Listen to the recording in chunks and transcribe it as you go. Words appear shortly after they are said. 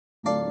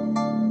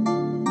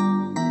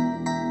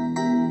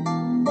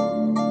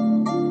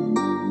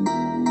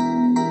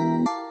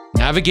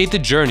Navigate the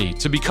journey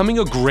to becoming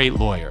a great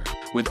lawyer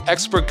with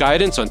expert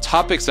guidance on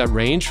topics that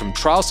range from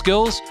trial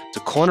skills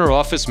to corner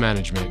office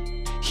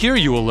management. Here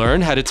you will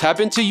learn how to tap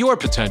into your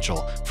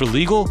potential for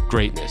legal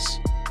greatness.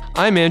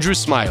 I'm Andrew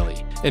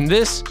Smiley, and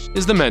this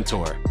is The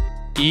Mentor,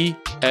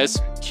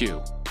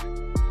 ESQ.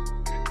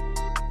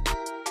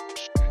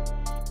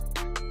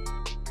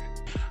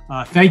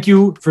 Thank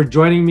you for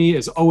joining me.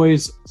 As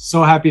always,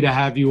 so happy to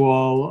have you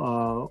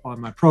all on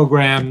my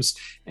programs.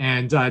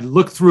 And I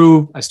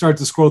start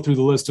to scroll through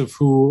the list of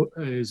who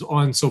is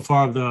on so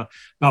far of the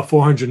about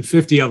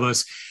 450 of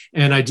us.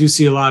 And I do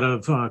see a lot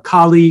of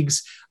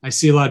colleagues. I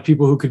see a lot of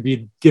people who could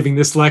be giving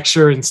this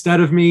lecture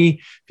instead of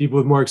me, people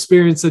with more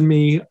experience than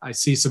me. I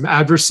see some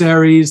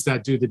adversaries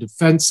that do the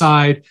defense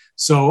side.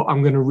 So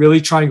I'm going to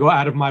really try and go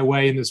out of my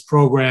way in this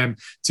program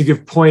to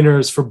give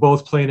pointers for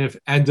both plaintiff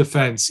and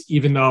defense,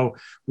 even though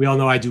we all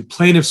know I do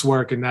plaintiff's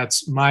work and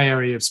that's my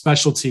area of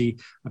specialty.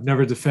 I've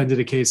never defended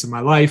a case in my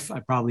life.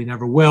 I probably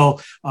never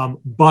will.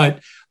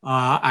 But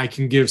I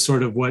can give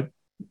sort of what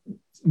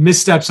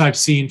missteps I've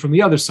seen from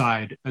the other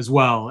side as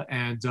well.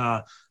 And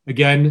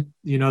again,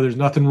 there's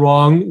nothing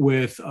wrong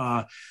with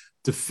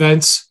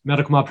defense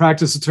medical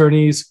malpractice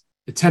attorneys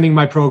attending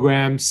my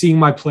program, seeing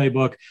my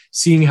playbook,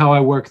 seeing how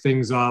I work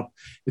things up.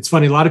 It's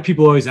funny. A lot of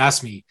people always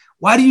ask me,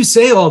 why do you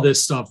say all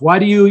this stuff? Why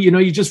do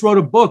you just wrote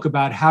a book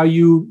about how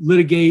you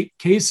litigate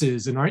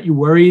cases, and aren't you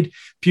worried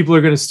people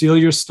are going to steal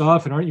your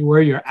stuff? And aren't you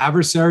worried your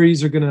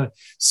adversaries are going to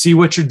see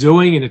what you're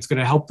doing and it's going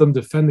to help them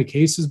defend the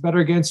cases better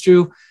against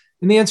you?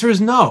 And the answer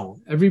is no.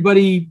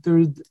 Everybody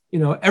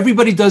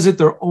does it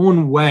their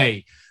own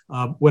way.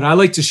 What I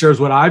like to share is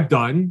what I've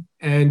done,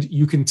 and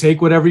you can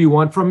take whatever you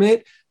want from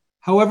it,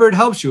 however it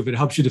helps you. If it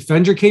helps you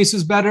defend your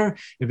cases better,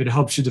 if it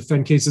helps you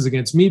defend cases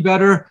against me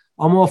better,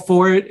 I'm all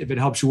for it. If it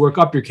helps you work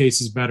up your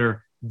cases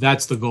better,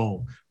 that's the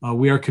goal.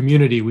 We are a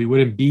community. We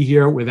wouldn't be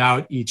here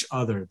without each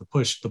other, the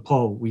push, the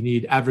pull. We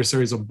need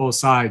adversaries on both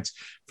sides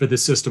for the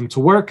system to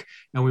work,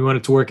 and we want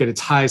it to work at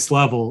its highest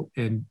level,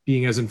 and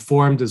being as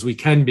informed as we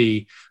can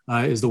be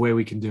is the way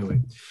we can do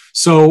it.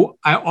 So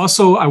I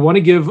want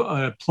to give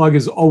a plug,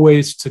 as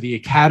always, to the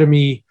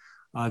Academy.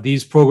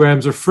 These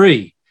programs are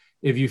free.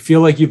 If you feel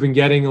like you've been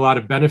getting a lot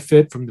of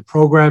benefit from the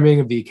programming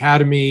of the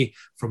Academy,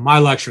 from my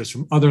lectures,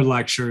 from other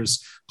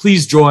lectures,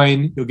 please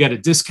join. You'll get a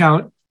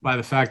discount by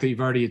the fact that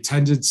you've already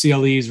attended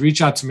CLEs.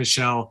 Reach out to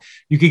Michelle.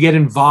 You could get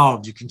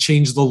involved. You can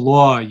change the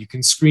law. You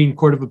can screen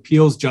Court of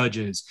Appeals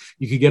judges.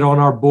 You could get on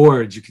our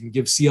boards. You can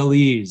give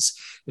CLEs.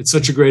 It's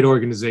such a great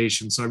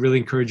organization. So I really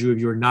encourage you, if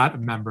you're not a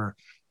member,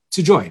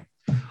 to join.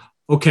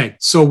 Okay,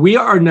 so we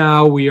are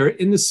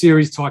in the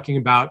series talking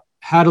about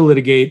how to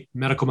litigate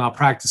medical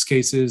malpractice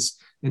cases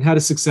and how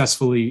to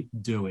successfully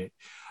do it.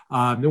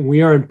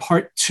 We are in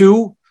part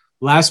 2.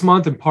 Last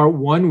month in part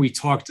 1, we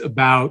talked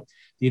about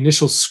the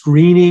initial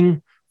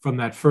screening from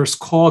that first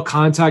call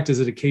contact. Is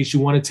it a case you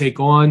want to take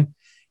on?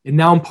 And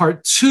now in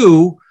part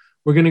 2,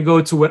 we're going to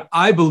go to what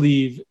I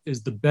believe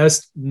is the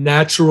best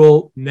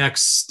natural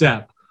next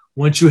step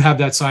once you have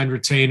that signed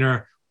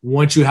retainer,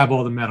 once you have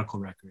all the medical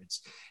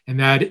records. And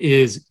that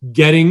is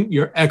getting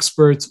your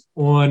experts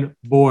on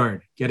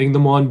board, getting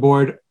them on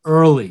board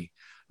early.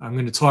 I'm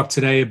going to talk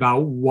today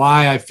about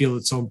why I feel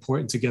it's so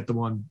important to get them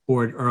on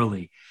board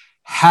early,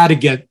 how to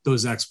get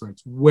those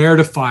experts, where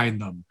to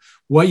find them,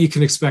 what you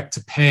can expect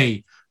to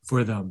pay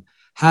for them,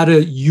 how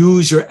to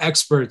use your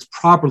experts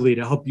properly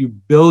to help you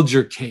build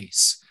your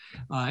case,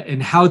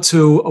 and how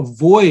to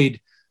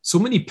avoid so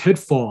many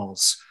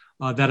pitfalls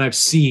that I've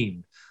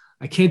seen.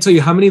 I can't tell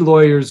you how many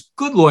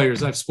good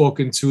lawyers I've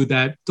spoken to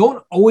that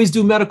don't always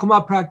do medical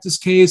malpractice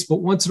case, but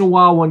once in a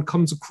while one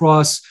comes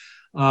across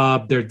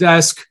their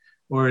desk,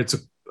 or it's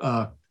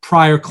a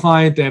prior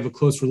client they have a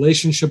close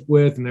relationship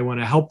with and they want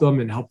to help them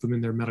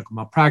in their medical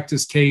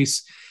malpractice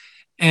case.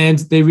 And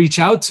they reach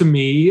out to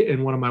me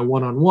in one of my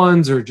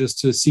one-on-ones or just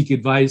to seek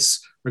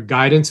advice or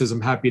guidance, as I'm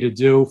happy to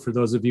do. For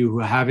those of you who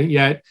haven't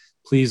yet,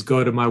 please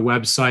go to my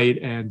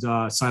website and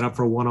sign up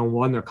for a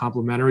one-on-one. They're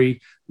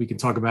complimentary. We can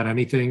talk about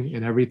anything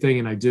and everything,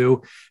 and I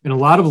do. And a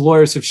lot of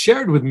lawyers have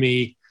shared with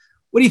me,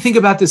 what do you think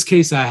about this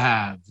case I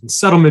have? And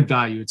settlement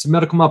value. It's a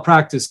medical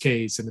malpractice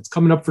case, and it's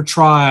coming up for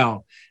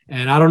trial.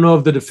 And I don't know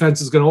if the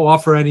defense is going to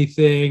offer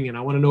anything. And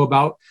I want to know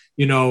about,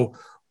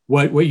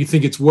 what you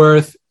think it's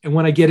worth. And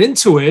when I get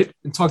into it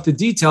and talk to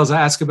details,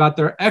 I ask about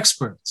their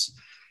experts.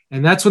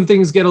 And that's when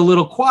things get a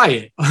little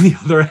quiet on the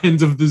other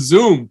end of the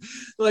Zoom.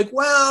 Like,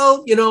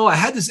 well, I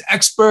had this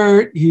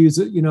expert. He's,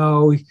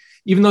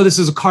 even though this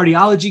is a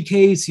cardiology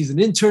case, he's an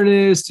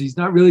internist. He's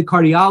not really a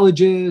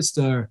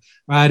cardiologist. Or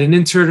I had an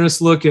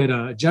internist look at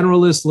a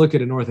generalist, look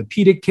at an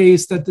orthopedic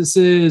case that this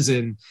is.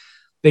 And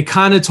they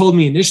kind of told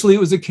me initially it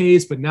was a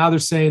case, but now they're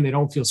saying they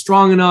don't feel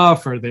strong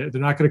enough, or they're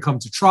not going to come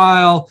to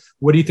trial.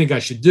 What do you think I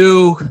should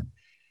do?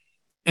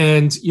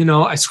 And,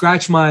 I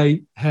scratch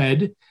my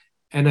head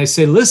and I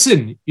say,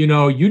 listen,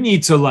 you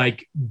need to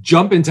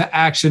jump into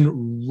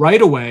action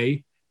right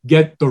away,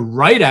 get the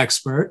right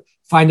expert,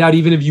 find out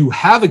even if you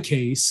have a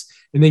case,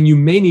 and then you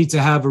may need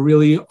to have a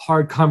really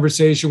hard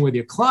conversation with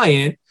your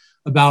client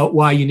about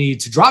why you need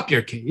to drop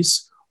your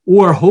case,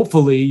 or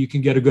hopefully you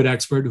can get a good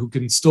expert who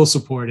can still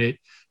support it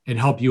and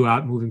help you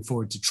out moving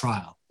forward to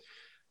trial.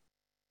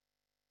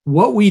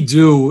 What we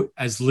do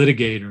as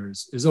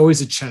litigators is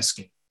always a chess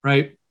game,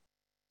 right?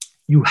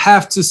 You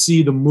have to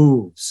see the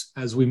moves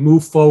as we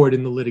move forward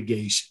in the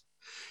litigation.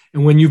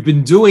 And when you've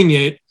been doing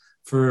it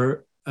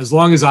for as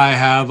long as I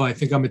have, I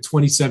think I'm at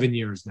 27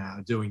 years now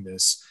doing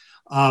this,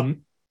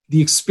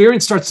 the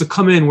experience starts to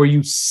come in where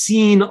you've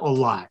seen a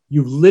lot.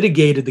 You've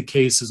litigated the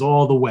cases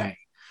all the way.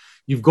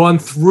 You've gone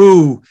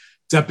through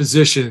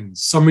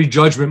depositions, summary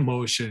judgment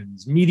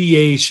motions,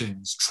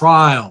 mediations,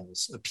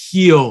 trials,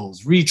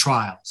 appeals,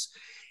 retrials,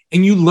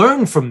 and you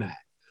learn from that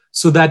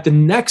so that the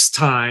next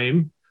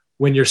time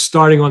when you're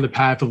starting on the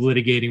path of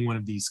litigating one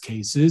of these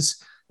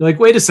cases, you're like,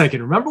 wait a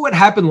second, remember what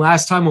happened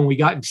last time when we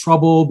got in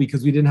trouble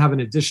because we didn't have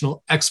an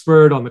additional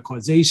expert on the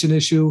causation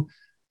issue?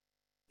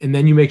 And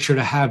then you make sure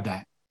to have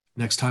that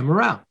next time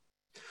around.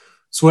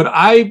 So what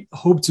I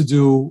hope to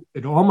do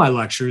in all my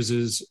lectures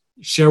is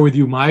share with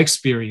you my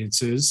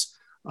experiences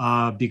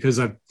because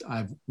I've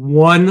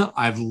won,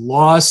 I've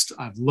lost,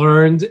 I've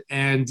learned,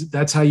 and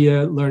that's how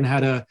you learn how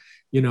to,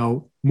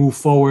 move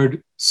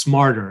forward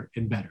smarter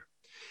and better.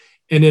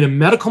 And in a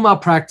medical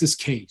malpractice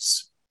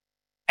case,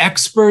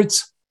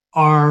 experts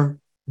are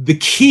the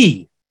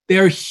key.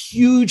 They're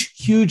hugely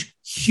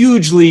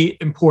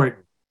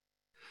important.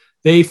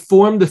 They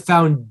form the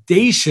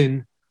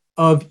foundation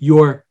of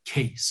your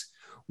case.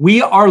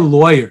 We are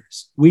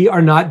lawyers. We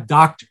are not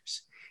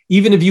doctors.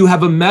 Even if you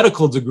have a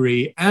medical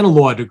degree and a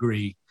law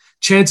degree,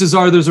 chances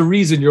are there's a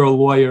reason you're a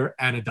lawyer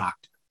and a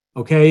doctor,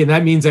 okay? And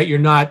that means that you're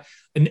not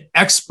an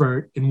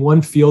expert in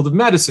one field of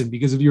medicine,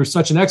 because if you were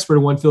such an expert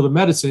in one field of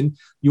medicine,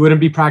 you wouldn't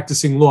be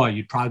practicing law.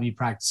 You'd probably be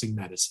practicing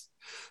medicine.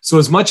 So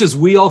as much as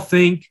we all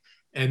think,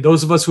 and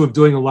those of us who have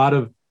doing a lot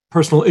of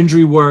personal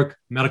injury work,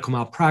 medical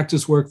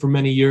malpractice work for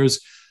many years,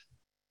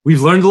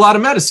 we've learned a lot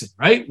of medicine,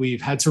 right?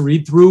 We've had to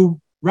read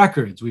through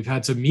records. We've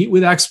had to meet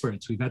with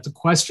experts. We've had to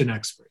question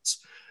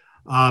experts.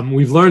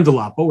 We've learned a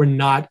lot, but we're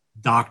not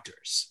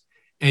doctors.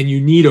 And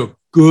you need a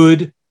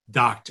good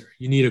doctor.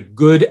 You need a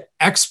good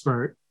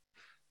expert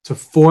to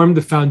form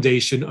the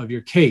foundation of your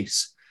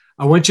case.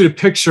 I want you to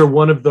picture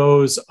one of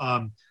those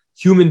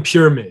human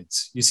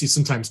pyramids you see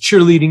sometimes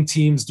cheerleading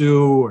teams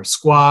do, or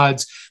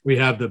squads. We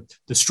have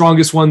the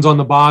strongest ones on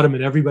the bottom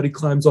and everybody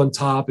climbs on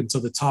top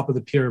until the top of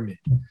the pyramid.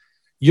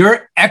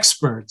 Your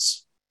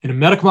experts in a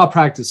medical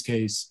malpractice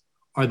case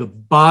are the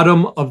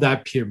bottom of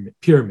that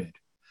pyramid.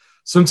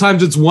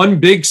 Sometimes it's one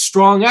big,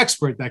 strong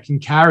expert that can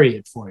carry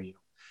it for you.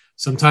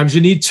 Sometimes you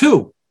need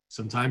two.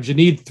 Sometimes you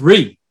need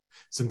three.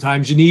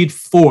 Sometimes you need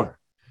four.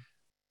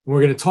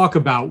 We're going to talk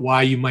about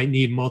why you might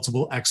need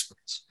multiple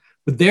experts,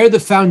 but they're the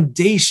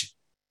foundation.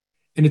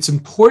 And it's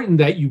important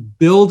that you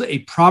build a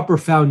proper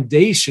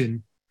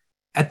foundation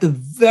at the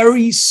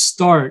very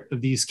start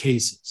of these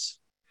cases.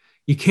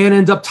 You can't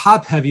end up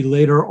top heavy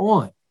later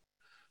on.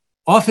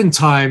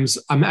 Oftentimes,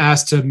 I'm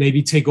asked to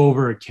maybe take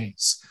over a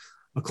case.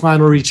 A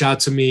client will reach out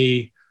to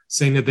me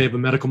saying that they have a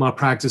medical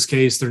malpractice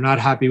case. They're not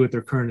happy with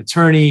their current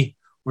attorney,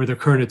 or their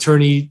current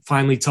attorney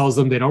finally tells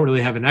them they don't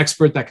really have an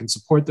expert that can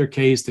support their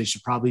case. They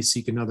should probably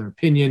seek another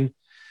opinion.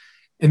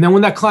 And then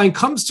when that client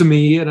comes to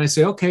me and I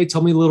say, okay,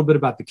 tell me a little bit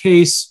about the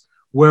case.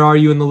 Where are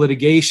you in the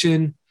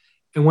litigation?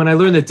 And when I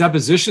learn that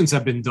depositions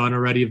have been done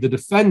already of the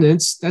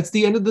defendants, that's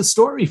the end of the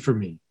story for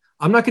me.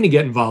 I'm not going to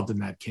get involved in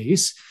that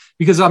case,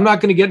 because I'm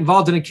not going to get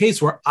involved in a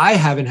case where I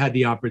haven't had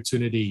the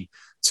opportunity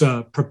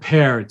to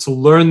prepare, to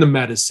learn the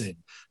medicine,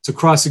 to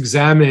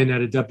cross-examine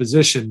at a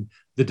deposition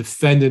the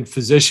defendant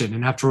physician,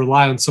 and have to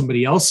rely on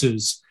somebody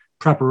else's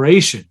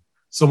preparation,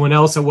 someone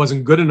else that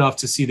wasn't good enough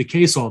to see the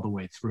case all the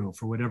way through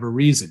for whatever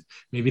reason.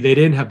 Maybe they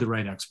didn't have the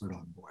right expert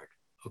on board,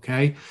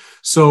 okay?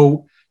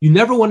 So you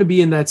never want to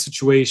be in that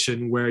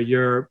situation where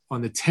you're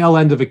on the tail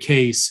end of a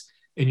case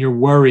and you're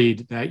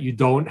worried that you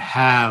don't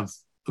have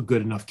a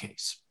good enough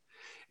case.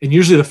 And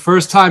usually the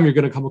first time you're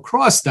going to come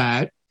across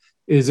that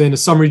is in a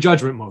summary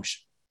judgment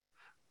motion,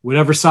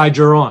 whatever side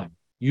you're on.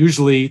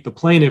 Usually the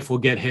plaintiff will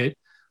get hit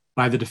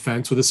by the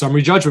defense with a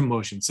summary judgment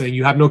motion saying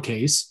you have no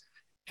case.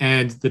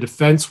 And the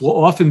defense will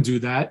often do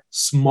that,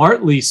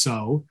 smartly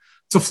so,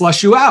 to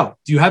flush you out.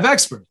 Do you have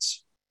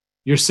experts?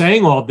 You're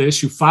saying all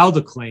this, you filed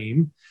a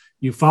claim,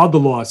 you filed the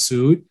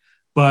lawsuit,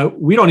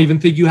 but we don't even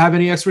think you have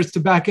any experts to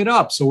back it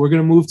up. So we're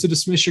going to move to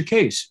dismiss your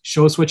case.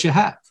 Show us what you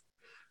have,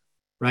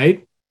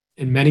 right?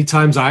 And many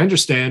times I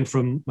understand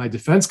from my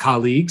defense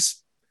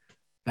colleagues,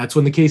 that's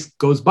when the case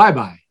goes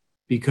bye-bye,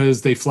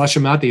 because they flush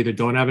them out. They either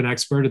don't have an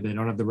expert, or they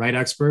don't have the right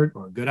expert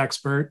or a good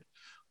expert.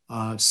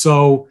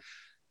 So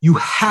you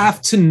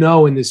have to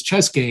know in this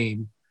chess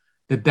game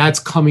that that's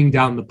coming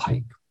down the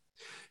pike.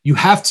 You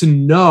have to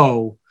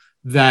know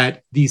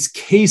that these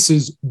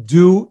cases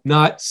do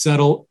not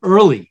settle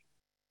early.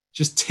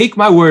 Just take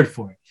my word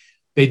for it.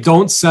 They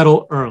don't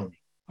settle early,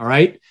 all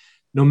right?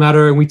 No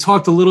matter, and we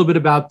talked a little bit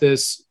about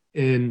this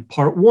in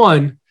part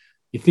one,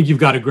 you think you've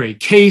got a great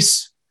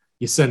case,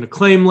 you send a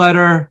claim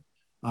letter,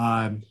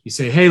 you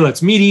say, hey,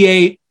 let's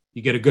mediate.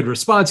 You get a good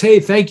response. Hey,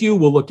 thank you.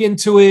 We'll look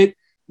into it.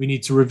 We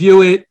need to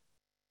review it.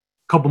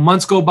 A couple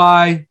months go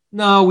by.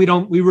 No,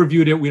 we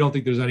reviewed it. We don't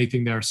think there's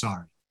anything there.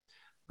 Sorry.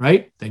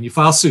 Right? Then you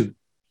file suit.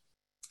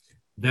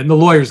 Then the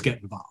lawyers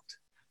get involved.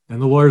 Then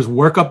the lawyers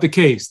work up the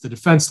case, the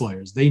defense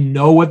lawyers. They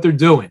know what they're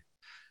doing.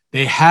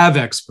 They have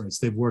experts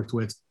they've worked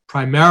with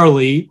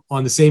primarily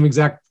on the same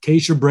exact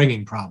case you're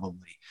bringing,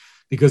 probably,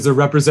 because they're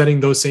representing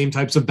those same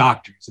types of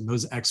doctors and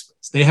those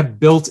experts. They have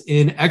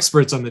built-in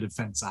experts on the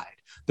defense side.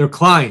 Their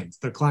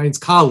clients'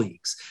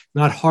 colleagues.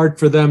 Not hard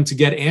for them to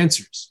get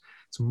answers.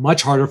 It's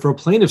much harder for a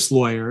plaintiff's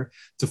lawyer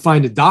to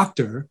find a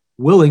doctor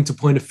willing to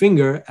point a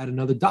finger at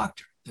another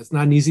doctor. That's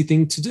not an easy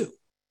thing to do.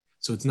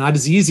 So it's not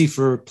as easy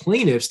for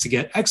plaintiffs to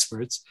get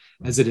experts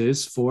as it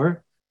is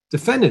for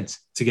defendants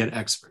to get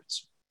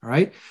experts. All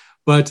right.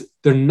 But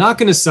they're not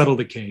going to settle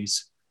the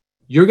case.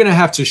 You're going to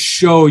have to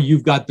show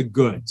you've got the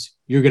goods.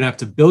 You're going to have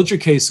to build your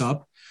case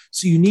up.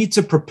 So you need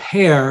to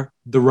prepare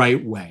the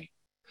right way.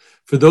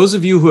 For those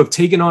of you who have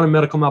taken on a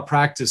medical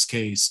malpractice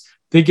case,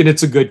 thinking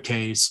it's a good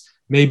case,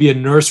 maybe a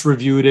nurse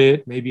reviewed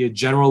it, maybe a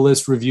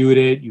generalist reviewed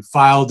it, you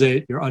filed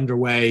it, you're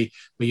underway,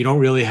 but you don't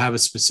really have a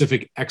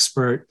specific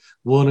expert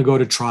willing to go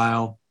to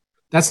trial.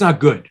 That's not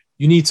good.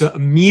 You need to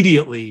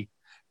immediately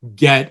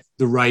get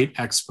the right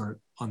expert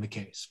on the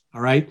case.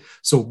 All right.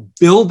 So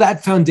build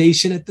that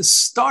foundation at the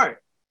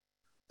start.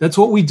 That's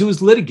what we do as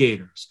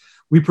litigators.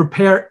 We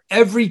prepare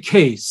every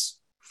case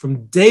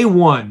from day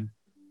one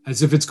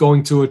as if it's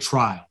going to a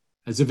trial,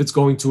 as if it's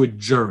going to a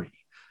jury,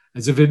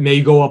 as if it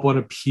may go up on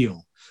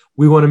appeal.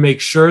 We want to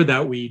make sure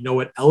that we know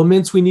what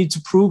elements we need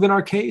to prove in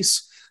our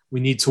case. We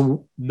need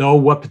to know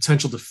what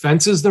potential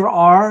defenses there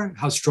are,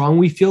 how strong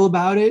we feel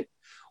about it.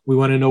 We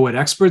want to know what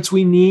experts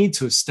we need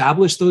to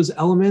establish those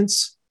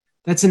elements.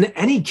 That's in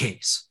any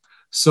case.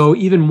 So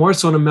even more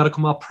so in a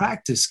medical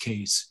malpractice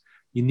case,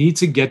 you need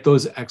to get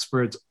those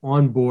experts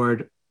on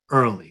board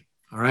early.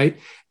 All right.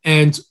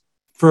 And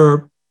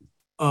for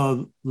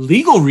a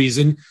legal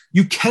reason,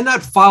 you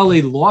cannot file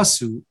a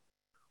lawsuit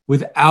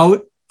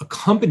without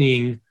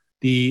accompanying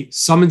the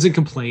summons and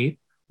complaint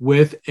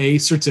with a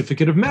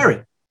certificate of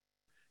merit.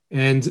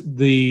 And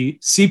the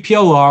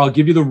CPLR, I'll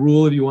give you the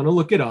rule if you want to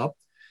look it up.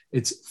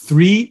 It's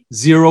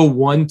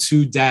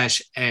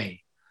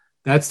 3012-A.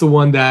 That's the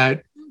one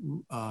that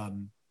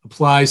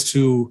applies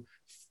to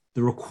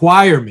the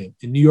requirement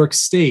in New York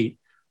State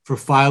for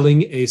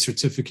filing a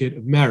certificate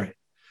of merit.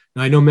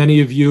 Now, I know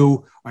many of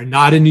you are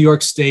not in New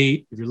York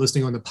State. If you're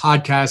listening on the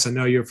podcast, I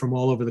know you're from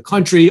all over the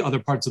country, other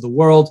parts of the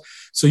world.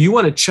 So you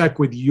want to check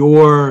with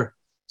your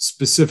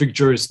specific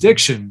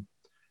jurisdiction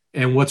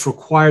and what's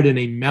required in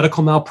a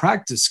medical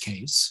malpractice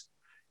case.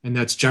 And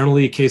that's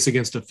generally a case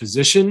against a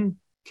physician,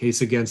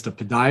 case against a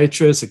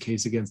podiatrist, a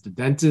case against a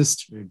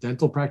dentist or a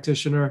dental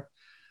practitioner,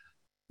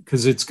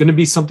 because it's going to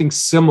be something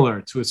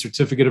similar to a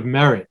certificate of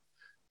merit.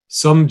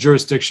 Some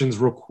jurisdictions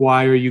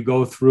require you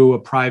go through a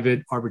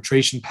private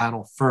arbitration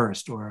panel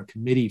first or a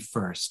committee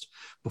first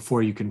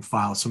before you can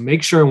file. So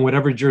make sure in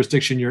whatever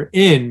jurisdiction you're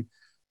in,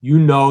 you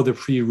know the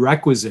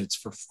prerequisites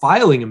for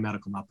filing a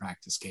medical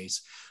malpractice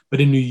case. But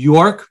in New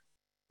York,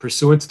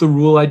 pursuant to the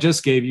rule I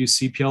just gave you,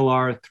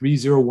 CPLR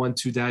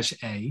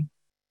 3012-A,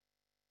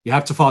 you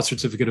have to file a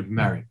certificate of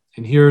merit.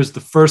 And here's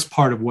the first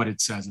part of what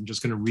it says. I'm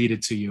just going to read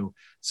it to you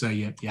so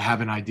you have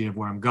an idea of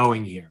where I'm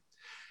going here.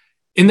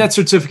 In that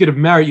certificate of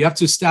merit, you have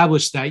to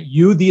establish that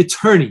you, the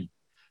attorney,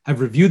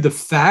 have reviewed the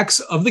facts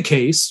of the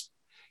case.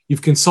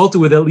 You've consulted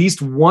with at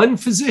least one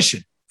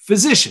physician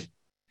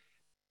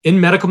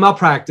in medical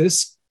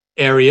malpractice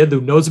area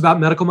who knows about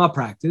medical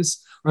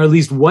malpractice, or at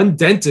least one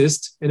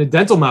dentist in a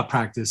dental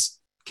malpractice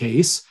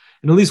case,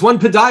 and at least one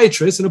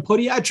podiatrist in a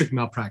podiatric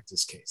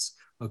malpractice case.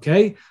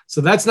 Okay,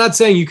 so that's not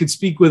saying you could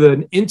speak with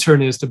an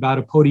internist about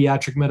a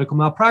podiatric medical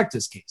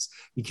malpractice case.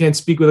 You can't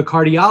speak with a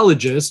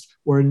cardiologist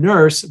or a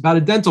nurse about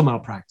a dental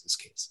malpractice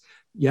case.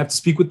 You have to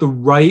speak with the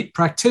right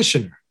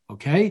practitioner,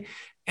 okay?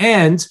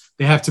 And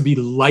they have to be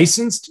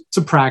licensed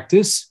to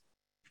practice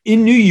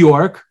in New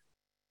York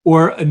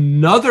or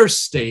another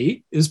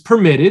state is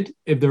permitted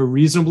if they're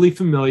reasonably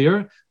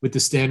familiar with the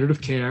standard of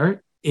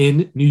care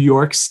in New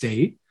York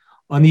State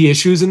on the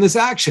issues in this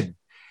action.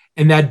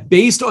 And that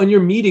based on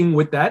your meeting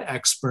with that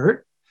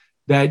expert,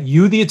 that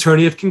you, the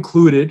attorney, have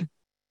concluded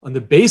on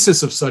the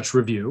basis of such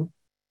review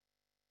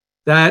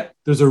that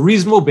there's a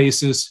reasonable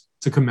basis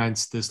to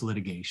commence this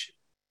litigation.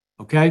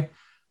 Okay?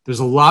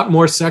 There's a lot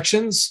more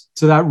sections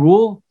to that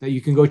rule that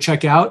you can go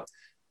check out.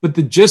 But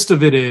the gist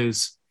of it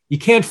is you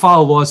can't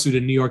file a lawsuit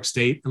in New York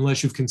State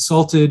unless you've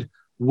consulted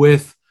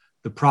with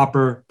the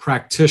proper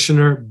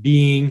practitioner,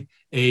 being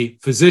a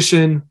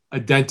physician, a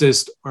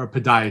dentist, or a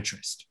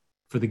podiatrist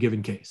for the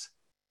given case.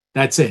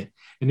 That's it.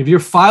 And if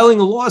you're filing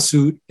a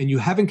lawsuit and you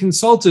haven't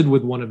consulted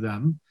with one of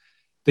them,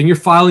 then you're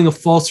filing a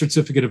false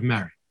certificate of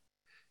merit.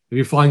 If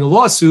you're filing a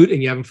lawsuit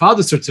and you haven't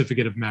filed a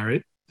certificate of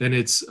merit, then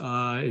it's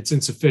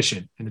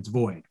insufficient and it's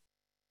void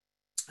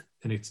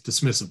and it's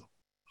dismissible.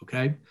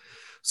 Okay.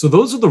 So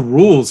those are the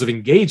rules of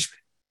engagement.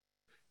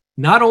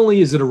 Not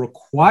only is it a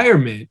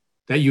requirement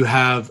that you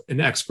have an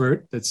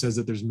expert that says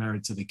that there's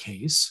merit to the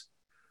case,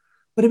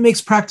 but it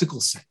makes practical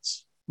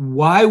sense.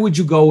 Why would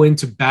you go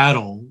into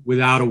battle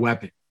without a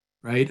weapon?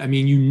 right? I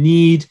mean, you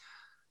need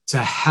to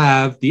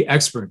have the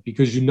expert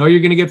because you know you're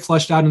going to get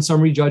flushed out in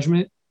summary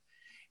judgment.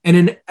 And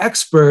an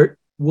expert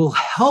will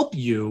help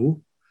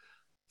you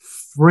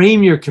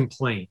frame your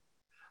complaint,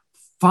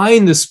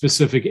 find the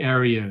specific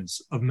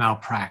areas of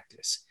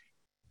malpractice,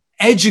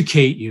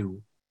 educate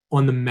you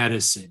on the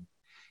medicine,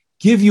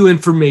 give you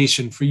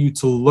information for you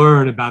to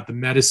learn about the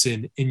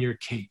medicine in your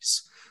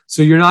case.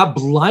 So you're not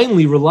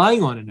blindly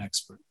relying on an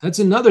expert. That's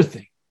another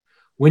thing.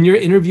 When you're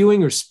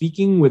interviewing or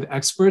speaking with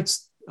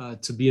experts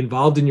to be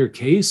involved in your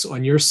case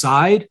on your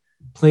side,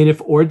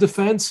 plaintiff or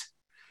defense,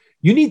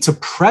 you need to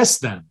press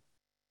them.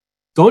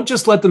 Don't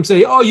just let them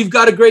say, oh, you've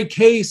got a great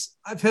case.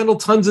 I've handled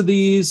tons of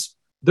these.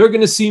 They're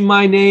going to see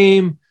my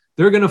name.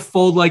 They're going to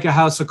fold like a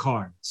house of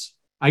cards.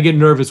 I get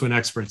nervous when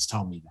experts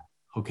tell me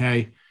that,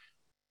 okay?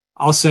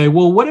 I'll say,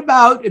 well, what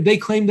about if they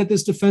claim that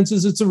this defense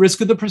is it's a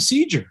risk of the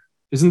procedure?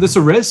 Isn't this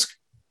a risk?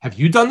 Have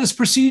you done this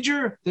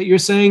procedure that you're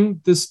saying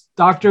this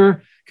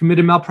doctor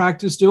committed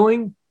malpractice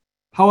doing?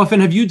 How often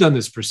have you done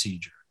this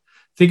procedure?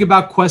 Think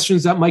about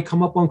questions that might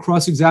come up on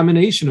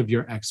cross-examination of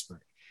your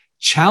expert.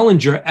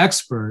 Challenge your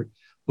expert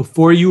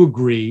before you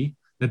agree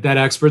that that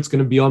expert's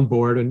going to be on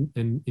board and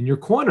in your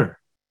corner,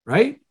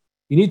 right?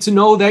 You need to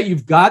know that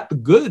you've got the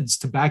goods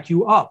to back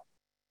you up.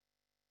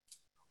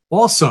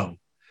 Also,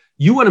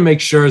 you want to make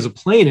sure as a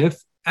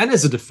plaintiff and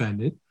as a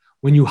defendant,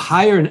 when you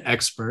hire an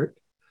expert,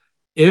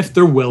 if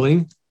they're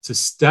willing to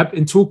step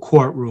into a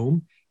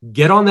courtroom,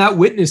 get on that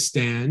witness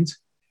stand,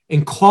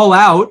 and call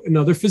out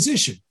another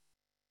physician.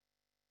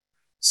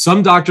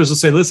 Some doctors will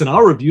say, listen,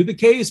 I'll review the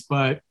case,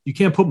 but you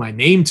can't put my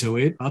name to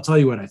it. I'll tell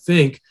you what I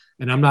think.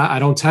 And I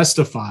don't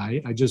testify.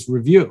 I just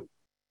review.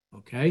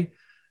 Okay.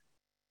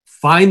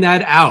 Find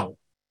that out.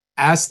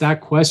 Ask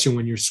that question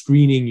when you're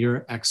screening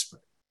your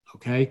expert.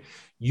 Okay.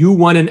 You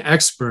want an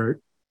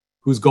expert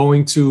who's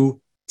going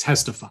to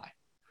testify,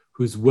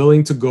 who's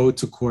willing to go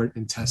to court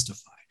and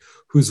testify,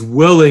 who's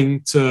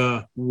willing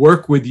to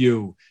work with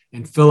you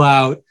and fill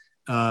out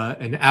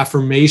an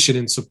affirmation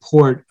in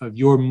support of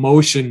your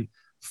motion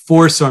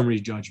for summary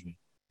judgment,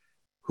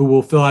 who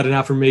will fill out an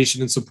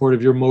affirmation in support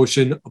of your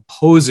motion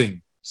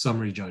opposing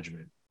summary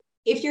judgment.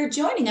 If you're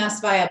joining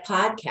us via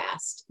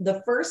podcast,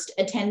 the first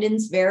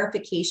attendance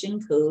verification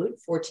code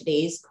for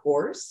today's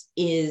course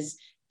is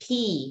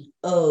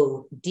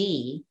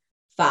POD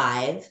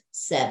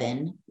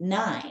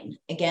 579.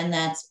 Again,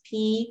 that's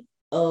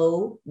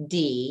POD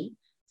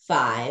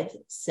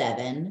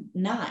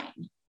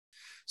 579.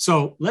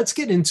 So let's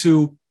get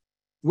into,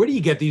 where do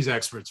you get these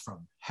experts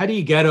from? How do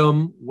you get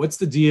them? What's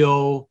the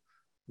deal?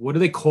 What do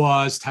they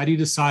cost? How do you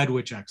decide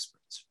which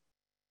experts?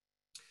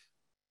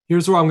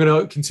 Here's where I'm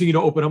going to continue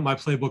to open up my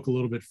playbook a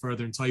little bit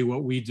further and tell you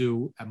what we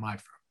do at my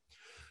firm.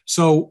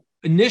 So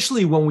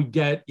initially,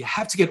 you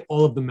have to get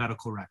all of the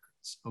medical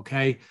records,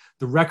 okay?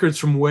 The records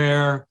from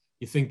where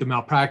you think the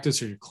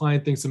malpractice or your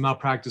client thinks the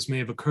malpractice may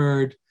have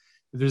occurred.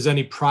 If there's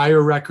any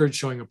prior records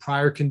showing a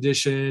prior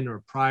condition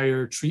or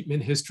prior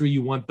treatment history,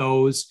 you want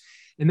those.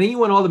 And then you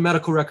want all the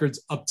medical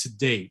records up to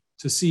date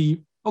to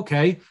see,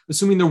 okay,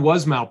 assuming there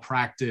was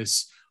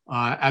malpractice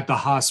at the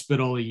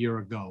hospital a year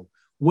ago,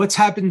 what's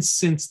happened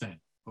since then,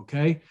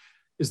 okay?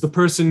 Is the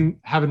person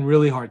having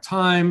really hard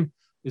time?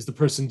 Is the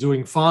person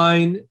doing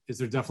fine? Is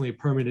there definitely a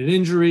permanent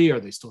injury?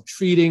 Are they still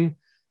treating?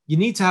 You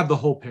need to have the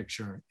whole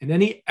picture. And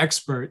any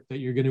expert that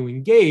you're going to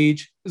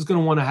engage is going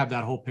to want to have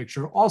that whole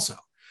picture also.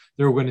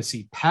 They're going to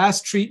see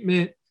past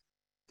treatment,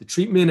 the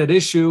treatment at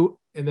issue,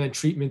 and then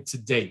treatment to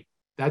date.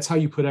 That's how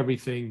you put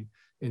everything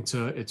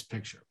into its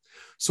picture.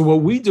 So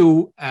what we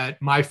do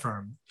at my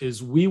firm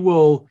is we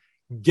will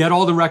get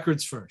all the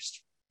records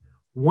first.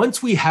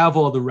 Once we have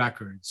all the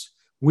records,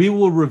 we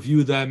will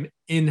review them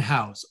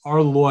in-house,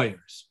 our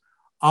lawyers.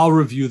 I'll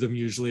review them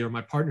usually, or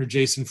my partner,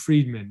 Jason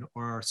Friedman,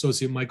 or our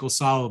associate, Michael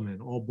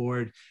Solomon, all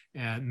board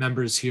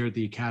members here at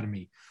the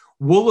Academy.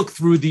 We'll look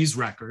through these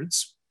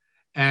records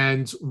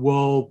and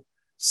we'll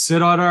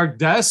sit on our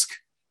desk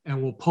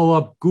and we'll pull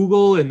up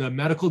Google and the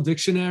medical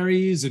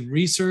dictionaries and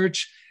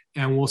research,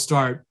 and we'll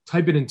start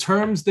typing in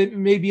terms that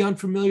may be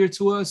unfamiliar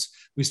to us.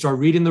 We start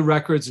reading the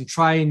records and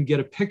try and get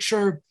a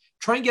picture,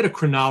 try and get a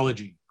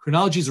chronology.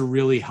 Chronologies are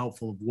really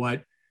helpful of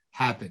what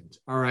happened.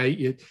 All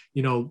right.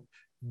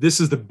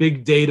 This is the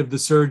big date of the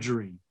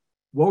surgery.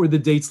 What were the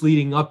dates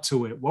leading up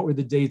to it? What were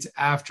the dates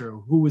after?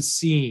 Who was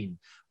seen?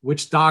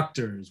 Which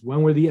doctors?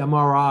 When were the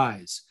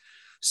MRIs?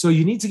 So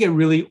you need to get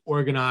really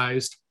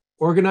organized,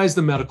 organize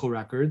the medical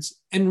records,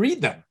 and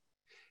read them.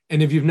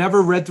 And if you've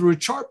never read through a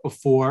chart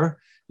before,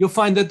 you'll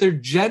find that they're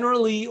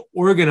generally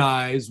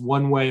organized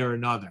one way or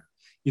another,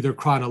 either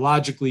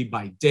chronologically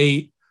by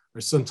date, or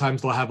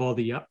sometimes they'll have all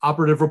the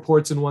operative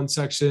reports in one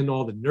section,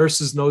 all the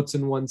nurses' notes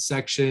in one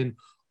section,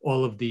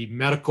 all of the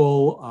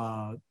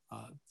medical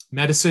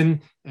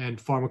medicine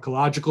and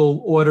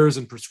pharmacological orders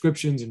and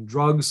prescriptions and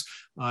drugs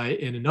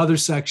in another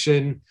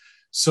section.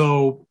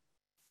 So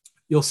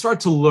you'll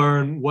start to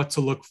learn what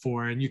to look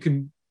for, and you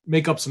can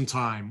make up some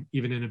time,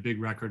 even in a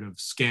big record, of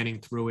scanning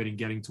through it and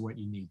getting to what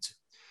you need to.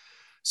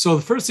 So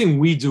the first thing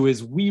we do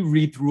is we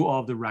read through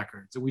all the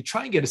records and we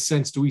try and get a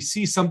sense, do we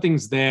see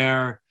something's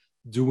there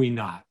do we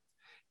not?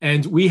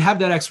 And we have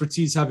that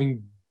expertise,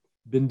 having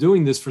been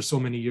doing this for so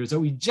many years, that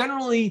we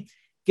generally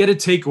get a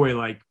takeaway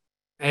like,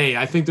 hey,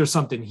 I think there's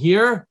something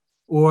here,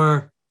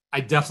 or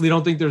I definitely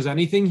don't think there's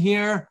anything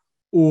here,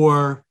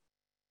 or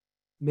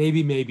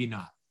maybe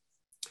not.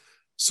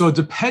 So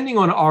depending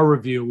on our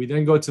review, we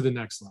then go to the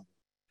next level.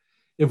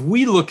 If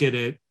we look at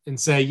it and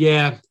say,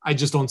 yeah, I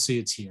just don't see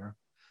it's here,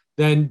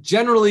 then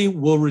generally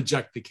we'll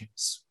reject the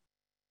case.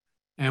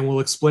 And we'll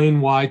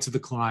explain why to the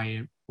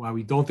client, why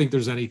we don't think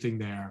there's anything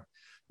there.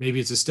 Maybe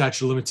it's a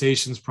statute of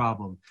limitations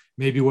problem.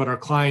 Maybe what our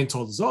client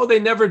told us, oh, they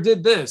never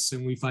did this.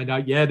 And we find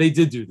out, yeah, they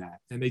did do that.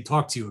 And they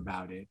talked to you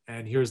about it.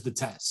 And here's the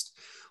test.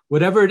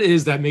 Whatever it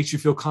is that makes you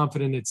feel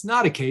confident it's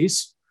not a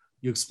case,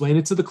 you explain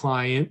it to the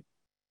client,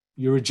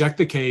 you reject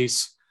the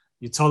case,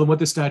 you tell them what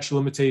the statute of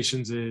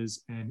limitations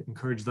is, and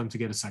encourage them to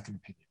get a second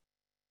opinion.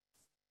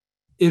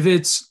 If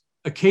it's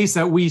a case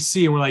that we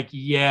see and we're like,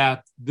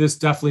 yeah, this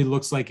definitely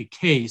looks like a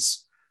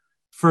case.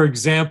 For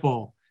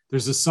example,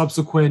 there's a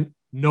subsequent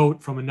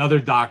note from another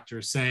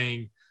doctor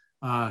saying,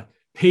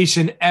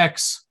 patient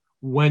X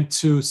went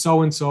to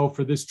so-and-so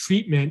for this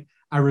treatment.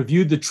 I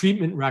reviewed the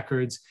treatment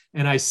records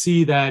and I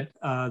see that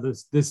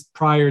this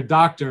prior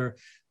doctor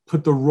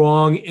put the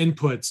wrong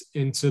inputs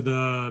into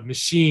the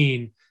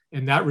machine,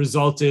 and that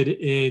resulted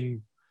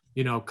in,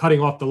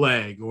 cutting off the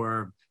leg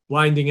or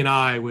blinding an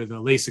eye with a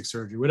LASIK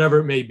surgery, whatever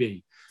it may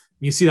be.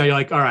 You see that, you're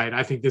like, all right,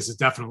 I think this is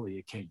definitely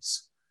a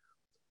case.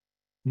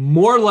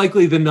 More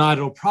likely than not,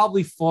 it'll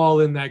probably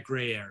fall in that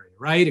gray area,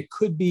 right? It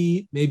could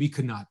be, maybe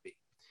could not be.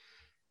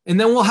 And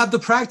then we'll have the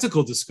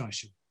practical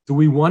discussion. Do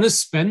we want to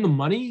spend the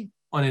money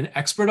on an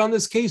expert on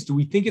this case? Do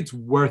we think it's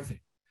worth it?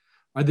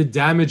 Are the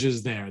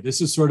damages there?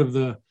 This is sort of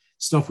the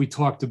stuff we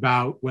talked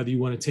about, whether you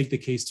want to take the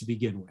case to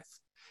begin with.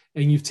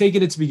 And you've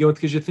taken it to begin with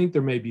because you think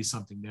there may be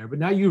something there, but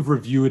now you've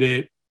reviewed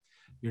it.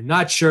 You're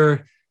not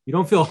sure. You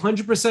don't feel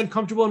 100%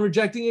 comfortable in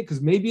rejecting it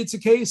because maybe it's a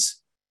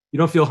case. You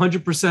don't feel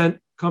 100%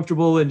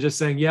 comfortable in just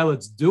saying, yeah,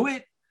 let's do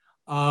it.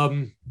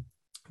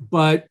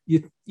 But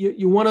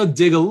you want to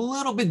dig a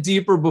little bit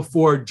deeper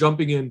before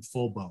jumping in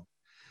full boat.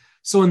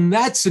 So in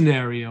that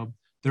scenario,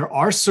 there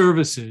are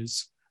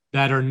services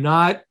that are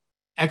not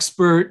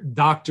expert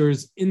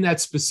doctors in that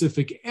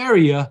specific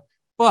area,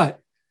 but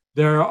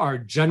there are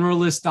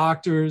generalist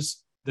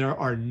doctors, there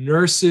are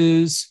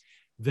nurses,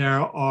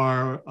 there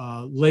are,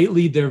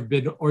 lately there have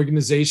been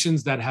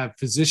organizations that have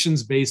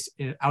physicians based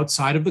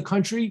outside of the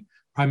country,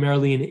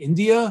 primarily in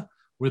India,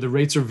 where the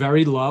rates are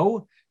very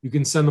low. You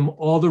can send them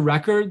all the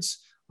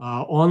records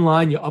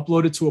online. You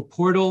upload it to a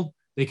portal.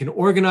 They can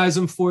organize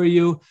them for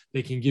you.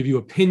 They can give you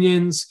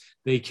opinions.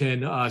 They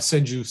can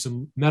send you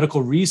some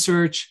medical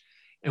research.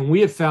 And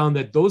we have found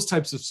that those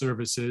types of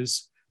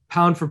services,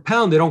 pound for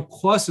pound, they don't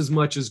cost as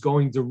much as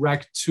going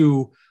direct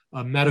to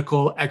a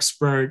medical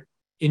expert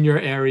in your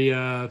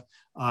area,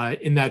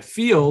 in that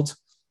field.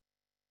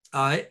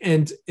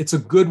 And it's a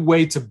good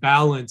way to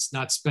balance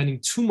not spending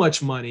too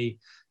much money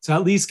to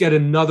at least get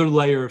another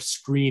layer of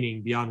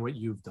screening beyond what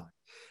you've done.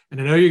 And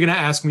I know you're going to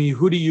ask me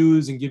who to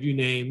use and give you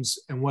names.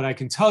 And what I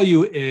can tell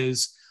you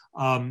is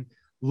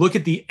look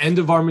at the end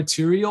of our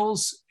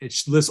materials. It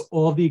lists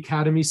all of the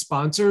Academy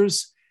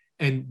sponsors,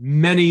 and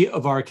many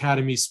of our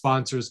Academy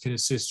sponsors can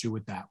assist you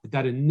with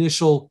that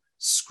initial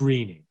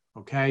screening,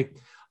 okay?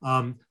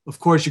 Of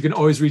course, you can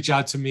always reach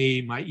out to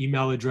me. My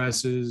email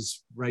address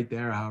is right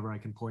there, however I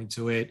can point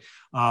to it,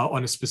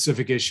 on a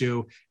specific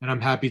issue. And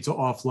I'm happy to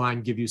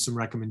offline give you some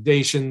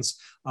recommendations.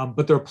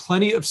 But there are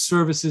plenty of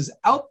services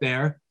out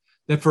there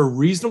that for a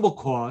reasonable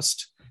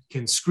cost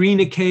can screen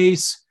a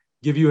case,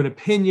 give you an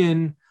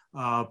opinion,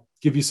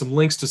 give you some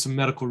links to some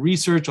medical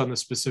research on the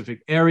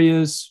specific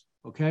areas,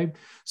 okay?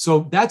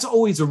 So that's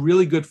always a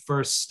really good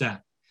first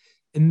step.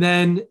 And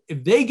then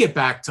if they get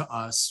back to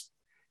us,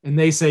 and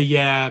they say,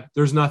 yeah,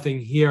 there's nothing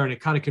here, and it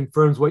kind of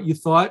confirms what you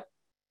thought,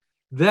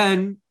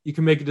 then you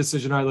can make a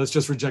decision, all right, let's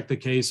just reject the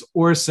case,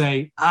 or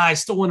say, I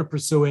still want to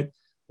pursue it.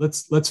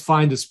 Let's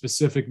find a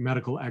specific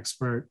medical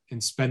expert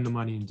and spend the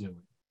money and do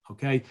it,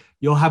 okay?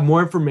 You'll have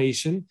more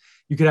information.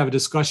 You could have a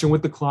discussion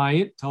with the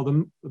client, tell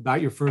them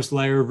about your first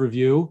layer of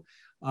review.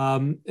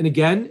 And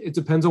again, it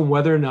depends on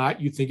whether or not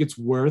you think it's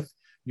worth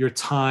your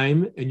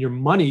time and your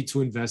money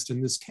to invest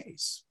in this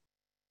case.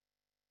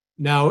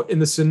 Now, in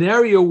the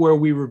scenario where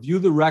we review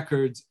the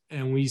records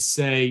and we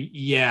say,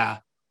 yeah,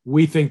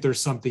 we think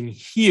there's something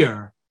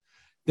here,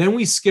 then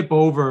we skip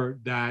over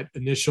that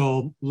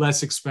initial,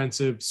 less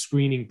expensive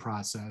screening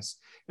process,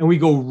 and we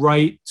go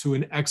right to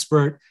an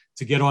expert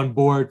to get on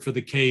board for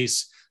the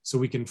case so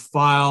we can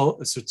file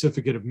a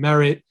certificate of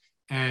merit,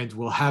 and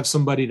we'll have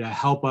somebody to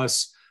help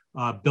us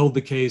build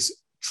the case,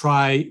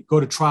 go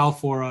to trial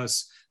for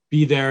us,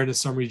 be there in a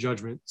summary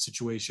judgment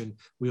situation.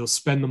 We'll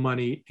spend the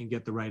money and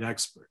get the right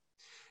expert.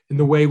 And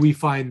the way we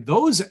find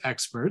those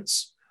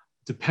experts,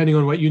 depending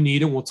on what you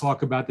need, and we'll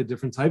talk about the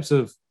different types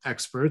of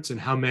experts and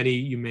how many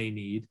you may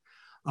need.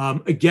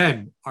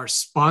 Again, our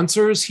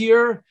sponsors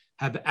here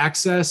have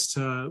access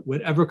to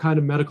whatever kind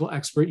of medical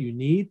expert you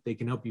need. They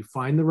can help you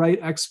find the right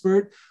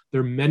expert. There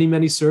are many,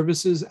 many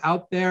services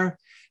out there.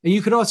 And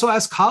you can also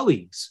ask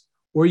colleagues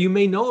or you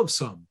may know of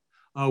some.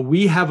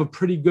 We have a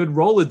pretty good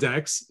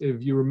Rolodex,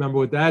 if you remember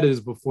what that is.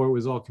 Before it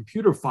was all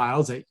computer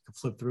files that you can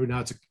flip through.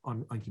 Now it's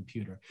on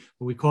computer.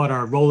 But we call it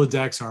our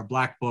Rolodex, our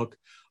black book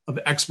of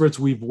experts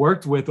we've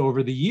worked with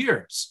over the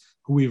years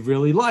who we've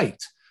really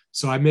liked.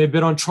 So I may have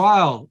been on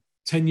trial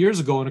 10 years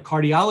ago in a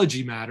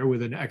cardiology matter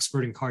with an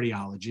expert in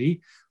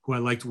cardiology who I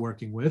liked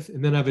working with.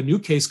 And then I have a new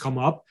case come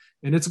up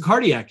and it's a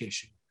cardiac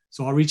issue.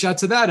 So I'll reach out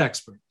to that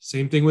expert.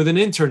 Same thing with an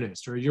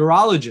internist or a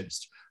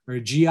urologist or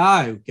a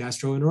GI,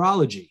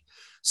 gastroenterology.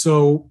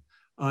 So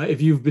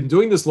if you've been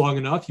doing this long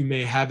enough, you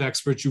may have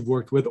experts you've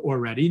worked with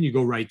already and you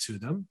go right to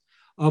them.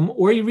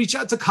 Or you reach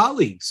out to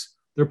colleagues.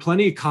 There are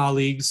plenty of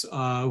colleagues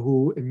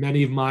who, and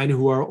many of mine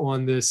who are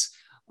on this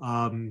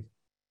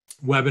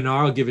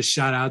webinar. I'll give a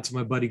shout out to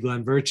my buddy,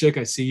 Glenn Verchik.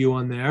 I see you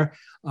on there.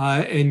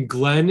 And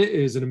Glenn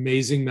is an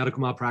amazing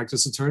medical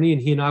malpractice attorney,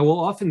 and he and I will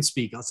often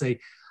speak. I'll say,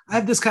 I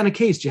have this kind of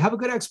case. Do you have a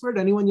good expert?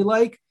 Anyone you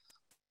like?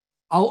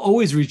 I'll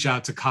always reach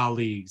out to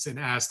colleagues and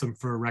ask them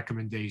for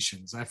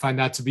recommendations. I find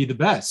that to be the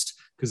best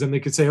because then they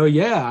could say, oh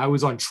yeah, I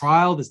was on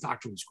trial. This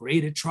doctor was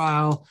great at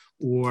trial,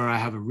 or I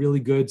have a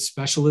really good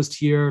specialist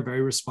here,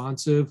 very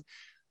responsive.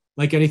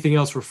 Like anything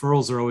else,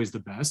 referrals are always the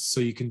best. So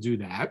you can do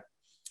that.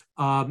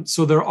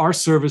 So there are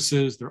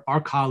services, there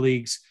are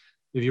colleagues.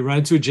 If you run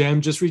into a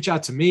jam, just reach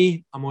out to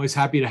me. I'm always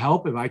happy to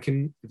help. If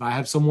I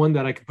have someone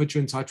that I can put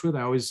you in touch with,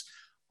 I always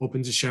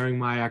open to sharing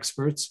my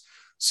experts.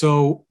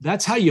 So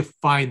that's how you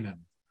find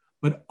them.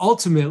 But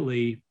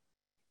ultimately,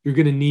 you're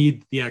going to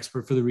need the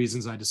expert for the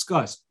reasons I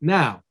discussed.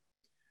 Now,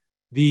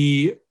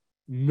 the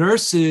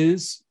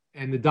nurses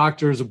and the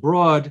doctors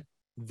abroad,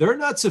 they're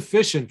not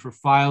sufficient for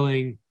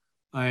filing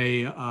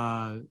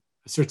a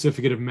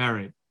certificate of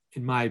merit,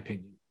 in my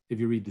opinion, if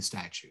you read the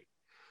statute.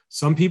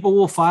 Some people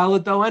will file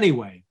it, though,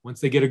 anyway,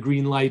 once they get a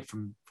green light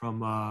from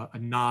a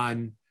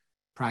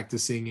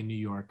non-practicing in New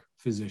York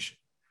physician.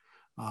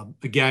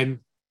 Again,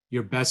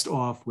 you're best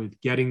off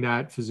with getting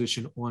that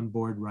physician on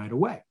board right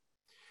away.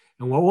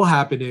 And what will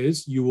happen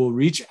is you will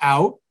reach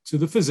out to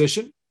the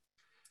physician.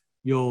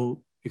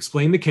 You'll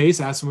explain the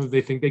case, ask them if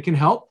they think they can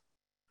help,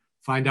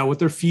 find out what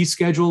their fee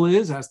schedule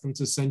is, ask them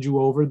to send you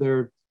over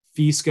their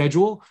fee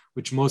schedule,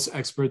 which most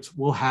experts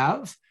will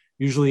have,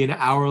 usually an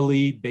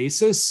hourly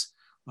basis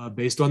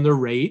based on their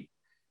rate.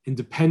 And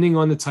depending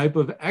on the type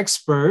of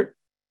expert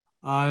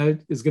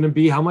is going to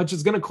be how much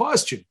it's going to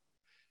cost you.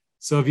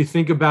 So if you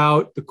think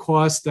about the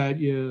cost that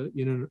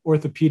an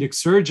orthopedic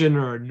surgeon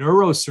or a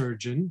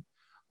neurosurgeon,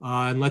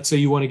 and let's say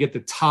you want to get the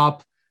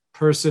top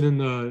person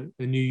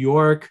in New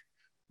York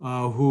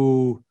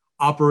who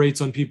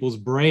operates on people's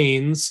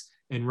brains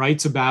and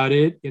writes about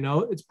it,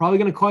 it's probably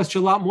going to cost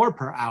you a lot more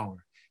per hour.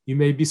 You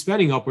may be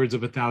spending upwards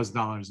of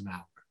 $1,000 an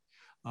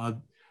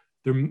hour.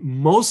 They're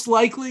most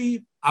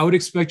likely, I would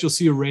expect you'll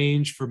see a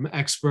range from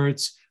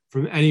experts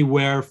from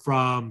anywhere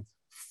from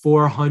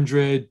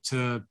 $400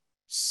 to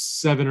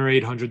 $700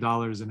 or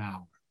 $800 an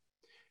hour.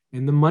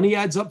 And the money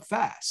adds up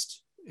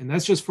fast. And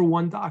that's just for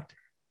one doctor.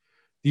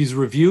 These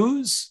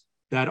reviews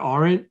that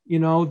aren't,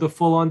 the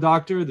full-on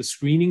doctor, the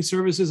screening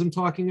services I'm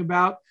talking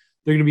about,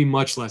 they're going to be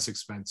much less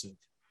expensive.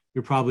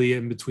 You're probably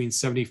in between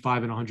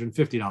 $75 and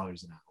 $150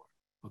 an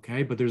hour.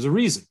 Okay. But there's a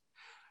reason.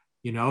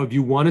 If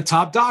you want a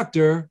top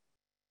doctor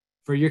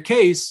for your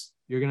case,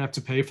 you're going to have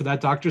to pay for that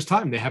doctor's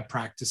time. They have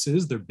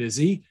practices, they're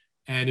busy.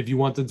 And if you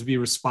want them to be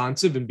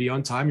responsive and be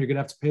on time, you're going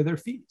to have to pay their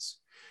fees.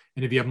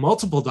 And if you have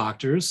multiple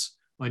doctors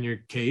on your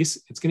case,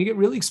 it's going to get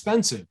really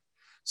expensive.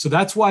 So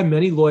that's why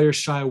many lawyers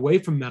shy away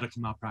from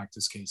medical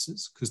malpractice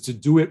cases, because to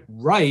do it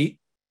right,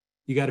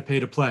 you got to pay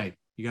to play.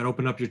 You got to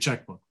open up your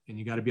checkbook and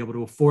you got to be able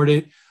to afford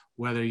it,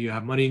 whether you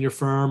have money in your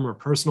firm or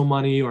personal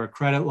money or a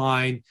credit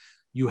line.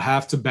 You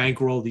have to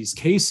bankroll these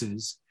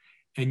cases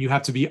and you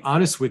have to be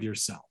honest with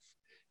yourself.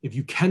 If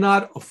you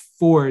cannot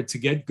afford to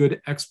get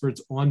good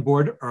experts on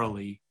board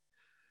early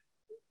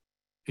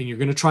and you're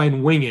going to try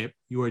and wing it,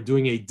 you are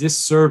doing a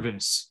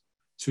disservice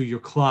to your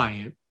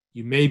client.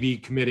 You may be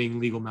committing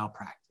legal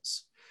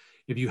malpractice.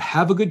 If you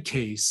have a good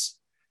case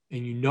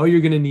and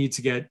you're going to need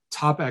to get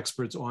top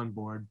experts on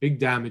board, big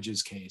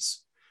damages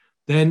case,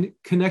 then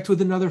connect with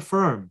another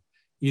firm.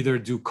 Either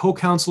do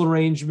co-counsel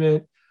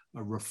arrangement,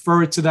 or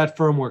refer it to that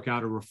firm, work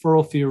out a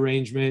referral fee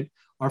arrangement.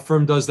 Our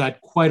firm does that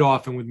quite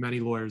often with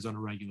many lawyers on a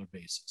regular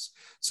basis.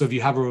 So if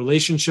you have a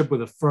relationship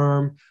with a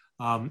firm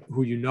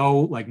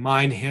who like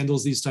mine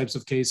handles these types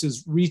of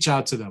cases, reach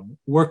out to them,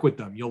 work with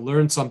them. You'll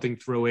learn something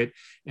through it,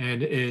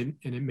 and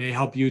it may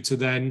help you to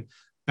then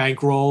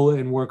bankroll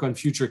and work on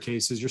future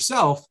cases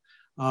yourself.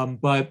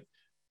 But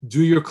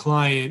do your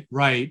client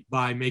right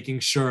by making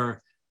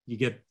sure you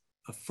get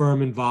a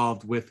firm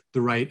involved with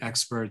the right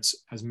experts,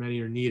 as many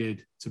are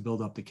needed to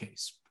build up the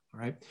case. All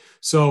right.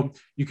 So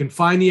you can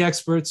find the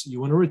experts,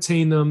 you want to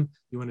retain them,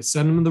 you want to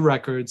send them the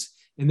records,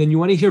 and then you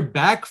want to hear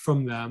back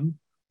from them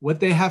what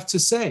they have to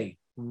say,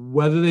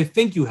 whether they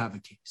think you have a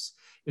case.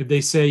 If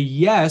they say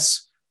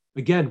yes,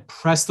 again,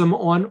 press them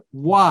on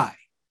why.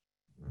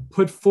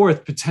 Put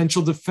forth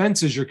potential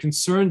defenses you're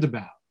concerned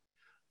about.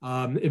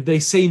 If they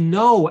say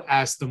no,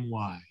 ask them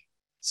why.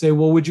 say,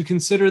 well, would you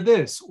consider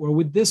this? Or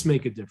would this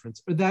make a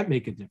difference? Or that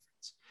make a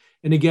difference?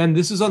 And again,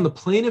 this is on the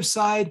plaintiff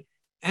side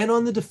and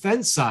on the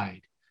defense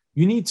side.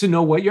 You need to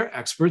know what your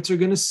experts are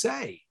going to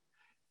say.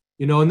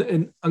 And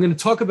I'm going to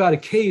talk about a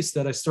case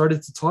that I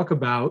started to talk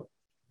about,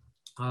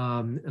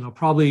 and I'll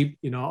probably,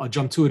 I'll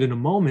jump to it in a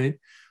moment,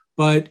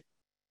 but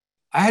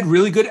I had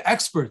really good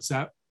experts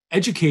that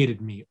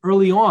educated me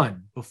early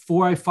on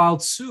before I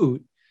filed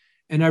suit.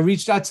 And I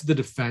reached out to the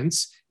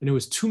defense, and it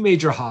was 2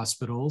 major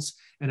hospitals.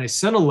 And I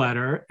sent a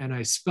letter and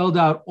I spelled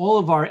out all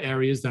of our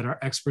areas that our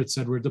experts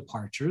said were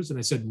departures. And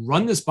I said,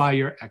 run this by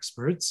your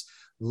experts.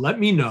 Let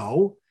me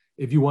know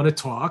if you want to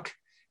talk.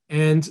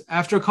 And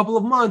after a couple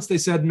of months, they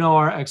said, no,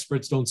 our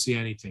experts don't see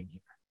anything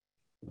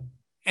here.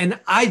 And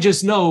I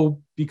just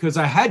know, because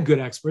I had good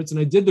experts and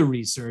I did the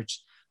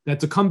research, that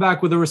to come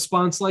back with a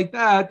response like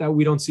that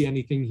we don't see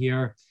anything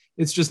here,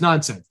 it's just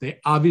nonsense. They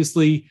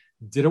obviously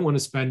didn't want to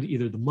spend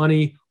either the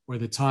money or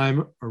the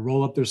time or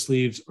roll up their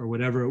sleeves or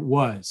whatever it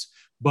was.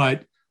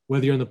 But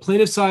whether you're on the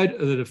plaintiff side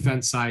or the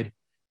defense side,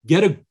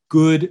 get a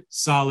good,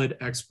 solid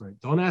expert.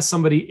 Don't ask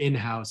somebody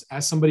in-house.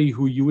 Ask somebody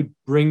who you would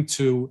bring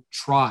to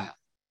trial,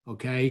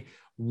 okay?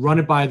 Run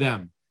it by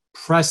them.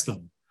 Press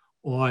them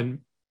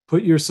on,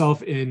 put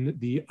yourself in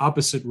the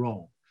opposite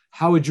role.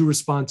 How would you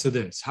respond to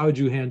this? How would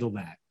you handle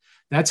that?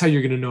 That's how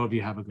you're going to know if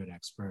you have a good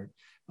expert.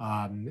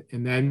 And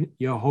then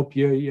you hope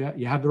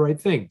you have the right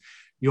thing.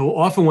 You'll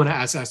often want to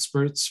ask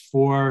experts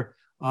for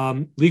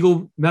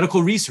legal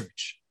medical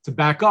research to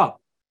back up.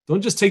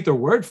 Don't just take their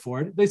word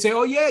for it. They say,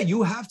 oh yeah,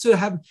 you have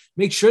to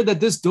make sure that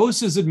this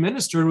dose is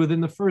administered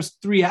within the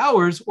first 3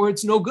 hours or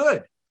it's no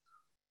good.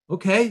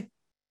 Okay,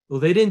 well,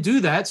 they didn't do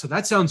that. So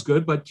that sounds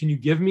good, but can you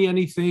give me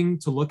anything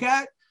to look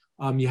at?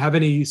 You have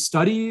any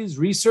studies,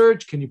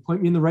 research? Can you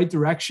point me in the right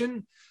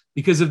direction?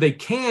 Because if they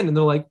can, and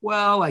they're like,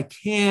 well, I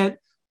can't,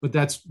 but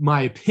that's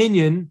my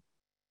opinion.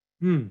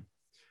 All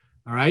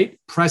right,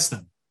 press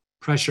them,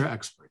 press your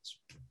experts.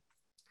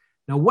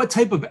 Now, what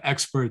type of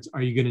experts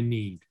are you going to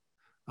need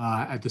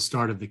at the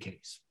start of the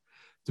case?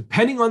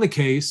 Depending on the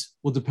case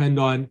will depend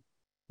on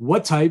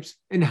what types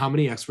and how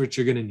many experts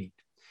you're going to need.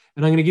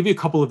 And I'm going to give you a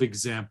couple of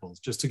examples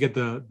just to get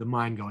the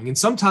mind going. And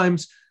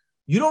sometimes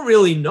you don't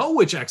really know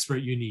which expert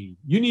you need.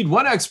 You need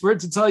one expert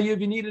to tell you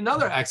if you need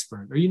another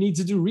expert, or you need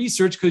to do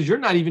research because you're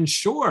not even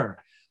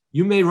sure.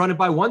 You may run it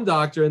by one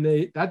doctor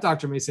and that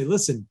doctor may say,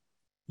 listen,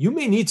 you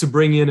may need to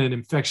bring in an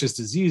infectious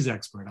disease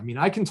expert. I mean,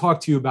 I can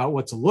talk to you about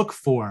what to look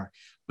for,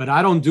 but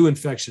I don't do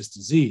infectious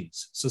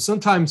disease. So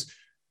sometimes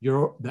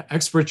the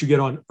expert you get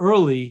on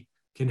early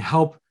can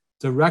help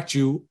direct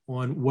you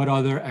on what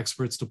other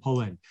experts to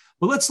pull in.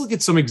 But let's look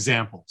at some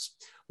examples.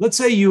 Let's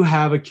say you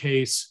have a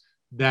case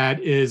that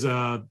is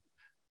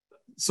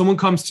someone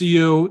comes to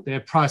you, they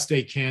have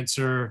prostate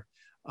cancer,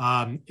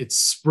 it's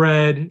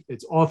spread,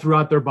 it's all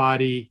throughout their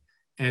body,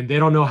 and they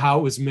don't know how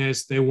it was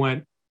missed. They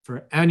went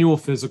for annual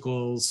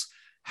physicals.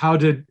 How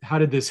did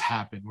this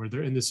happen? Where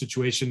they're in the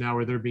situation now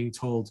where they're being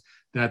told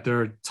that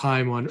their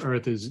time on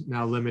earth is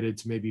now limited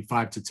to maybe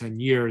 5 to 10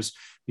 years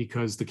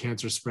because the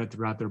cancer spread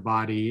throughout their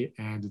body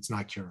and it's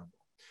not curable.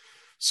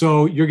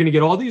 So you're going to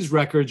get all these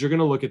records, you're going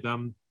to look at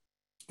them,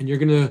 and you're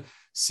going to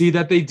see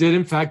that they did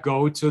in fact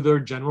go to their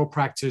general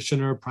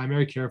practitioner,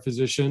 primary care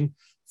physician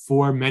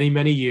for many,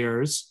 many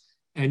years.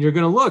 And you're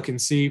going to look and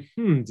see,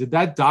 did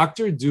that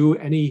doctor do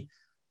any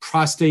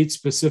prostate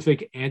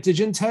specific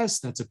antigen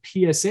test? That's a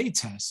PSA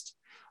test,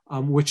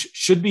 which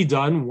should be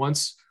done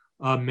once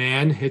a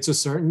man hits a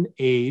certain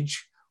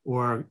age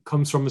or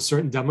comes from a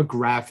certain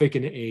demographic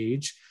and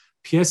age.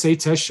 PSA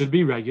test should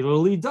be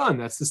regularly done.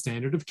 That's the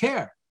standard of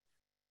care.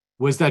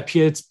 Was that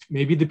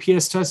maybe the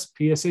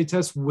PSA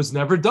test was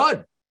never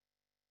done?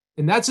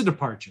 And that's a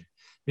departure.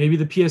 Maybe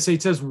the PSA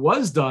test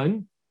was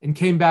done and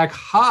came back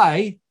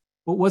high,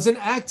 but wasn't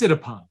acted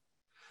upon.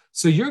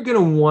 So you're going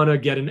to want to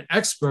get an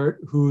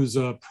expert who's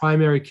a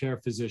primary care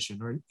physician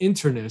or an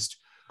internist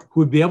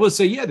who would be able to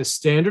say, yeah, the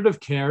standard of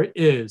care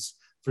is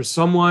for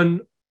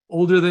someone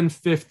older than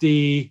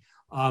 50,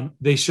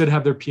 they should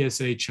have their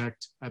PSA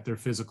checked at their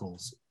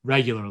physicals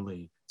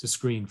regularly to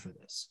screen for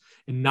this.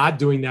 And not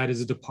doing that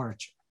is a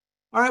departure.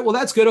 All right, well,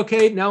 that's good.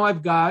 Okay, now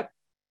I've got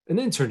an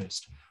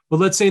internist. But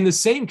let's say in the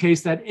same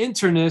case, that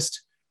internist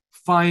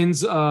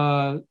finds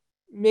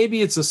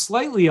maybe it's a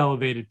slightly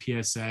elevated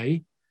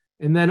PSA,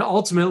 and then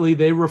ultimately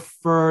they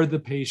refer the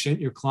patient,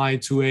 your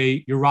client, to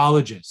a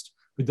urologist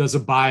who does a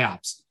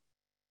biopsy.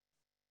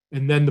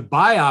 And then the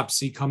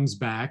biopsy comes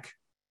back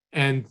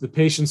and the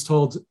patient's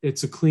told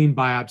it's a clean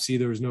biopsy,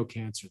 there was no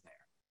cancer there.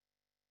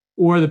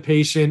 Or the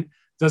patient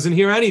doesn't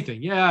hear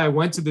anything. Yeah, I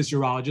went to this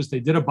urologist,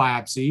 they did a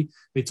biopsy.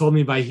 They told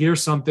me if I hear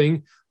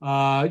something,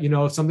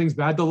 if something's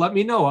bad, they'll let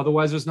me know.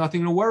 Otherwise, there's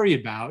nothing to worry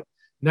about.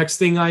 Next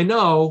thing I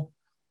know,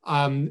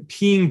 I'm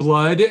peeing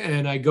blood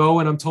and I go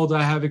and I'm told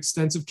I have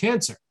extensive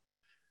cancer.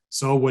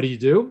 So what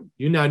do?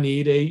 You now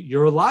need a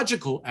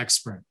urological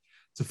expert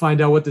to find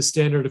out what the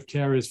standard of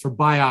care is for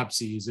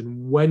biopsies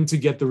and when to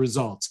get the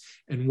results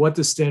and what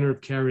the standard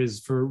of care is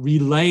for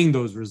relaying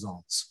those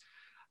results.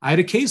 I had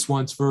a case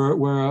once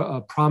where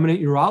a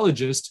prominent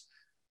urologist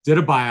did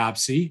a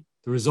biopsy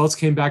The results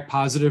came back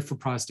positive for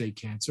prostate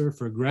cancer,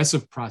 for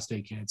aggressive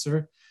prostate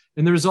cancer,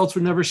 and the results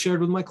were never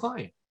shared with my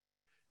client.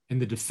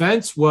 And the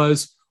defense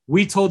was,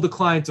 we told the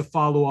client to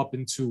follow up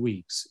in 2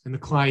 weeks, and the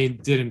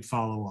client didn't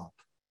follow up.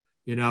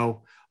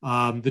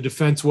 The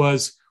defense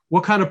was,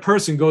 what kind of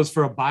person goes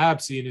for a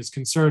biopsy and is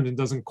concerned and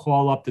doesn't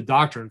call up the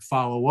doctor and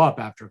follow up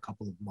after a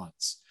couple of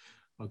months?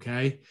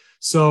 Okay,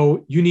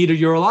 so you need a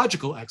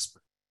urological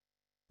expert.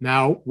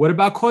 Now, what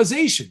about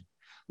causation?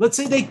 Let's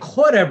say they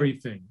caught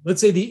everything. Let's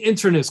say the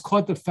internist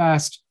caught the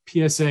fast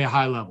PSA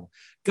high level,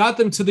 got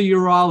them to the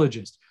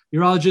urologist.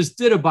 Urologist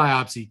did a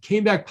biopsy,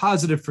 came back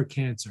positive for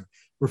cancer,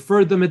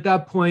 referred them at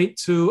that point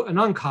to an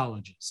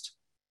oncologist.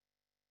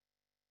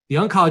 The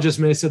oncologist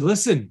may have said,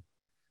 listen,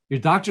 your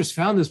doctors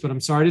found this, but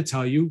I'm sorry to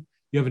tell you,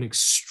 you have an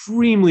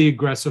extremely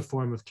aggressive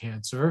form of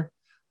cancer.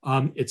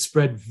 It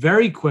spread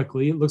very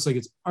quickly. It looks like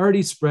it's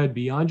already spread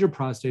beyond your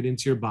prostate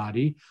into your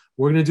body.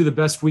 We're going to do the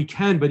best we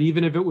can, but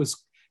even if it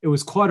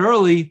was caught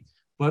early,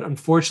 but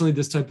unfortunately,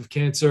 this type of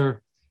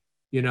cancer,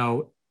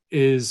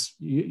 is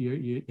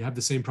you have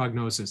the same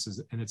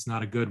prognosis, and it's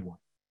not a good one.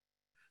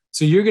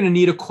 So you're going to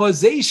need a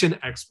causation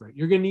expert.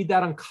 You're going to need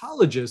that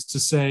oncologist to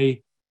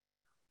say,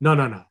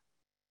 no.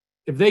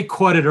 If they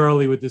caught it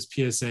early with this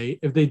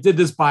PSA, if they did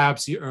this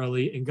biopsy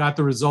early and got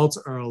the results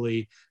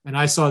early, and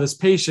I saw this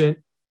patient,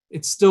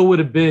 it still would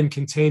have been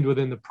contained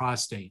within the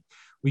prostate.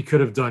 We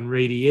could have done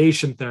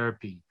radiation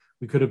therapy.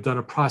 We could have done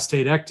a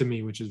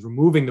prostatectomy, which is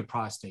removing the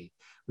prostate.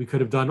 We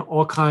could have done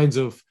all kinds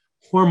of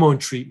hormone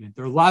treatment.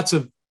 There are lots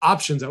of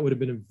options that would have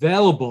been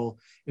available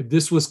if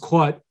this was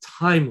caught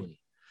timely.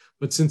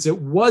 But since it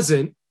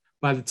wasn't,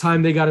 by the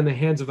time they got in the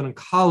hands of an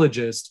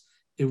oncologist,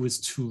 it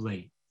was too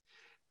late.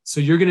 So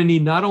you're going to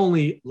need not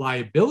only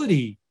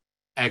liability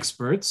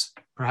experts,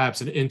 perhaps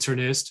an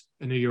internist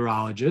and a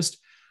urologist,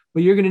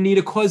 but you're going to need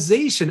a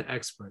causation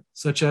expert,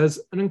 such as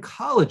an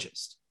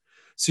oncologist.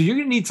 So you're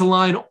going to need to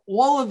line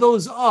all of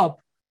those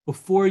up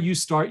before you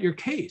start your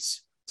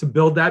case to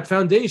build that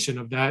foundation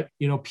of that,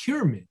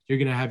 pyramid. You're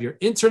going to have your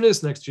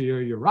internist next to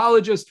your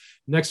urologist,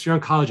 next to your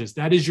oncologist.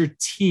 That is your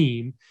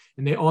team,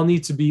 and they all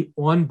need to be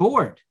on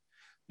board.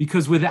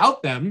 Because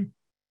without them,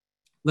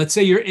 let's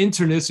say your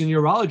internist and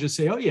urologist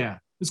say, oh yeah,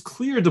 it's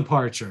clear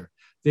departure.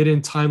 They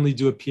didn't timely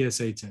do a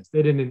PSA test.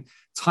 They didn't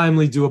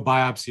timely do a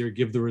biopsy or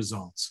give the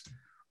results.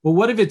 Well,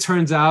 what if it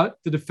turns out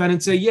the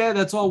defendant say, yeah,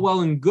 that's all well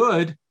and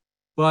good,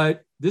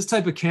 but this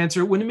type of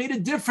cancer wouldn't have made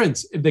a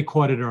difference if they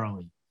caught it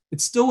early.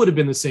 It still would have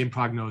been the same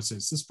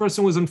prognosis. This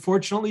person was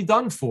unfortunately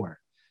done for.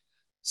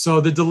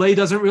 So the delay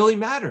doesn't really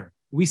matter.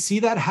 We see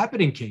that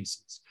happen in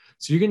cases.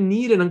 So you're going to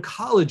need an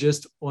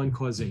oncologist on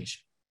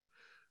causation.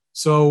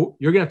 So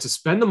you're going to have to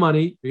spend the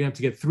money. You're going to have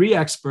to get 3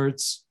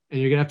 experts,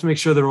 and you're going to have to make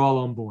sure they're all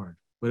on board,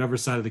 whatever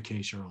side of the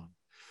case you're on.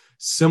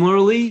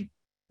 Similarly,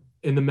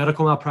 in the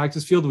medical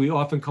malpractice field, we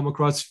often come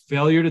across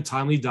failure to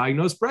timely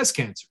diagnose breast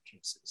cancer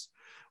cases,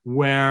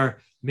 where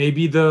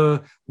maybe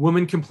the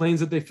woman complains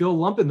that they feel a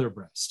lump in their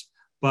breast,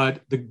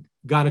 but the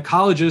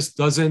gynecologist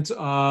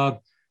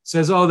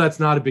says, oh, that's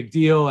not a big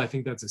deal. I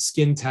think that's a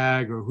skin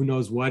tag or who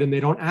knows what, and they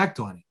don't act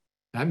on it.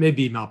 That may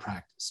be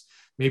malpractice.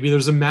 Maybe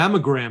there's a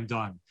mammogram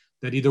done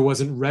that either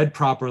wasn't read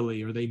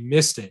properly or they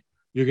missed it.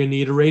 You're going to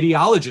need a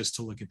radiologist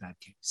to look at that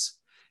case.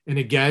 And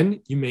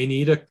again, you may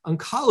need an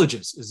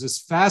oncologist. Is this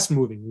fast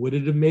moving? Would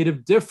it have made a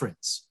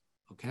difference?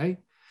 Okay.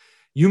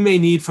 You may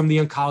need from the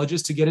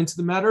oncologist to get into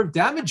the matter of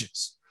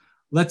damages.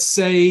 Let's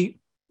say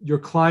your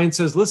client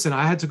says, listen,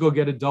 I had to go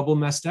get a double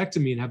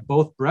mastectomy and have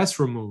both breasts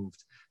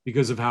removed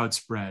because of how it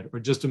spread, or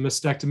just a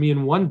mastectomy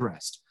in one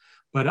breast.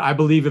 But I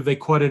believe if they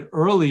caught it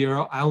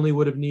earlier, I only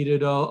would have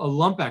needed a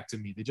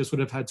lumpectomy. They just would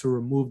have had to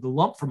remove the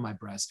lump from my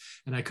breast,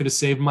 and I could have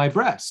saved my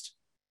breast.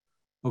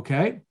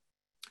 Okay.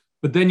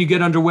 But then you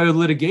get underway with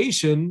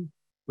litigation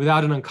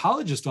without an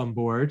oncologist on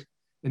board.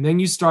 And then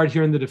you start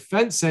hearing the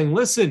defense saying,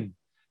 listen,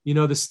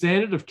 the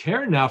standard of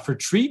care now for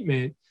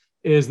treatment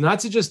is not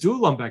to just do a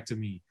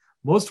lumpectomy.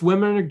 Most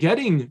women are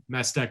getting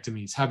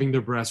mastectomies, having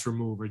their breasts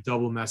removed, or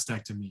double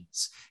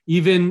mastectomies,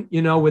 even,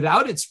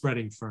 without it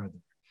spreading further.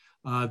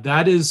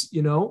 That is,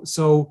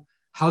 so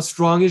how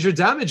strong is your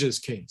damages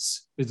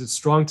case? Is it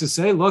strong to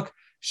say, look,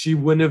 she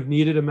wouldn't have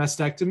needed a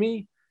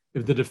mastectomy?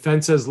 If the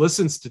defense says,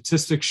 listen,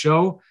 statistics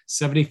show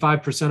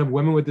 75% of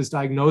women with this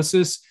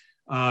diagnosis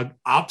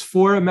opt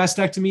for a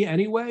mastectomy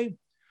anyway.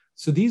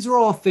 So these are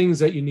all things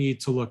that you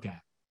need to look at.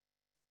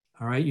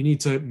 All right. You need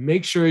to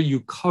make sure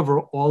you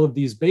cover all of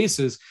these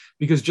bases,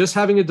 because just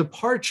having a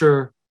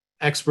departure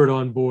expert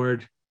on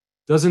board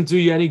doesn't do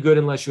you any good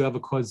unless you have a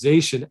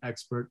causation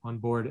expert on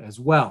board as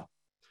well.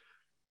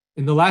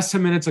 In the last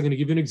 10 minutes, I'm going to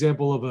give you an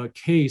example of a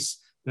case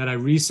that I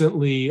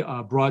recently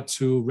brought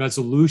to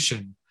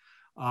resolution,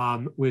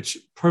 which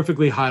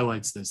perfectly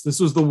highlights this. This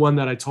was the one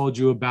that I told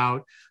you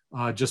about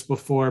just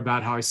before,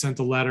 about how I sent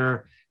a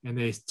letter and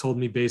they told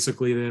me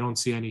basically they don't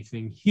see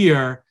anything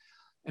here.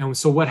 And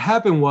so what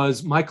happened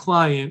was my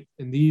client,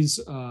 and these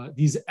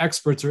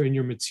experts are in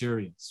your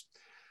materials.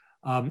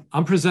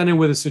 I'm presented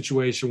with a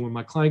situation where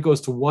my client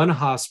goes to one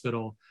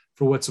hospital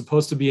for what's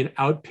supposed to be an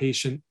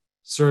outpatient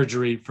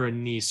surgery for a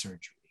knee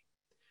surgery.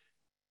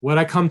 What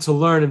I come to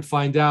learn and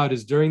find out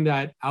is during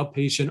that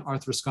outpatient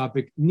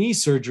arthroscopic knee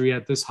surgery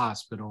at this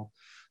hospital,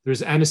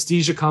 there's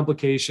anesthesia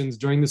complications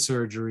during the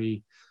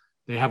surgery.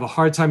 They have a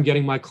hard time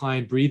getting my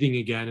client breathing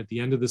again at the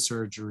end of the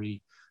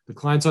surgery. The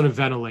client's on a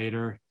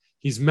ventilator.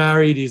 He's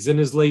married. He's in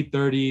his late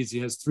 30s. He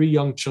has 3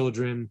 young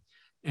children.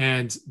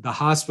 And the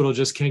hospital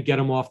just can't get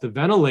him off the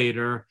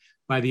ventilator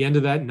by the end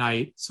of that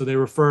night. So they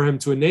refer him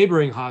to a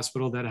neighboring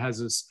hospital that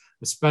has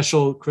a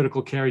special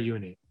critical care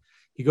unit.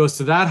 He goes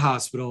to that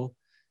hospital.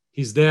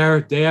 He's there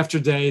day after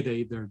day.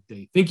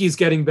 They think he's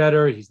getting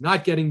better. He's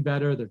not getting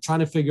better. They're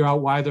trying to figure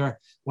out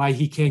why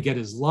he can't get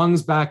his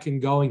lungs back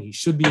and going. He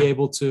should be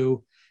able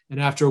to.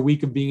 And after a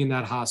week of being in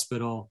that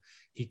hospital,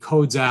 he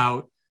codes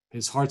out,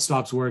 his heart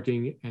stops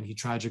working, and he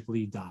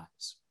tragically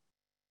dies.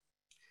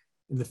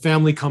 And the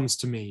family comes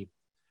to me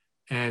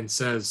and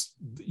says,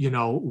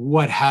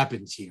 what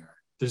happened here?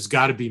 There's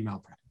got to be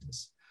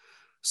malpractice.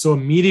 So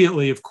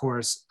immediately, of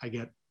course, I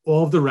get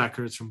all of the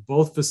records from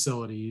both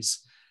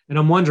facilities. And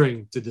I'm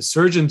wondering, did the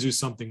surgeon do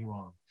something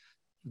wrong?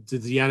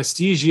 Did the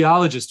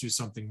anesthesiologist do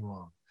something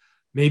wrong?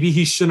 Maybe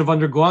he shouldn't have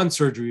undergone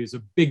surgery as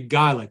a big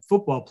guy, like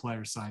football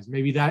player size.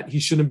 Maybe that he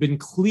shouldn't have been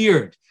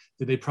cleared.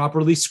 Did they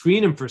properly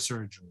screen him for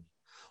surgery?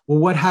 Well,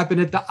 what happened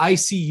at the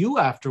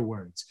ICU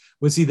afterwards?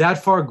 Was he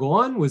that far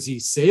gone? Was he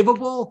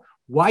savable?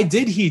 Why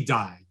did he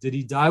die? Did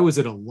he die? Was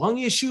it a lung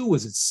issue?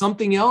 Was it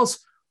something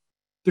else?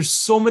 There's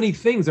so many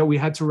things that we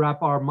had to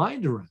wrap our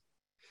mind around.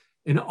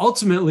 And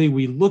ultimately,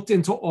 we looked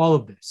into all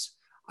of this.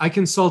 I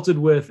consulted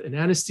with an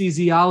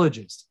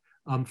anesthesiologist.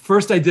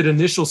 First, I did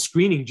initial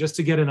screening just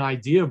to get an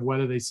idea of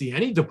whether they see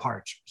any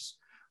departures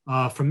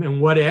from in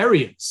what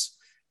areas.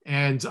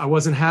 And I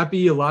wasn't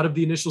happy. A lot of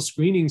the initial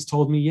screenings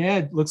told me, yeah,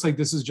 it looks like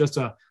this is just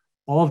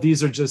all of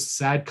these are just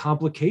sad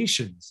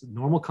complications,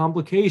 normal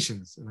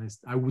complications. And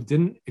I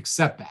didn't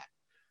accept that.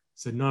 I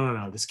said,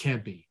 no, this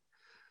can't be.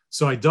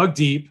 So I dug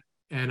deep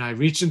and I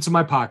reached into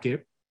my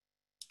pocket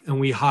and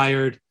we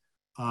hired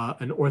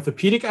an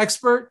orthopedic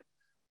expert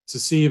to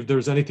see if there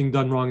was anything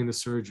done wrong in the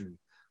surgery.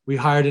 We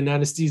hired an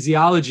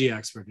anesthesiology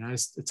expert,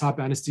 a top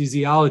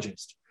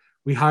anesthesiologist.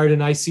 We hired an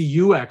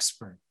ICU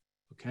expert,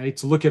 okay,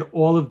 to look at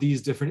all of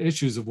these different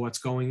issues of what's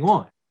going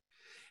on.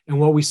 And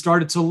what we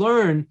started to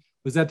learn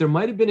was that there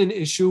might have been an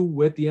issue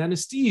with the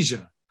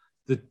anesthesia,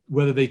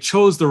 whether they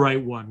chose the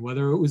right one,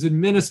 whether it was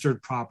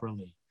administered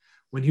properly.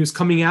 When he was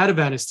coming out of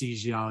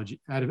anesthesiology,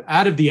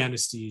 out of the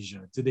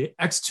anesthesia, did they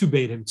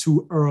extubate him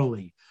too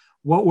early?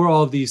 What were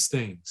all of these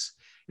things?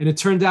 And it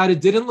turned out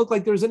it didn't look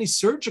like there was any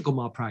surgical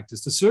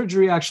malpractice. The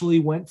surgery actually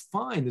went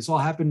fine. This all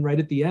happened right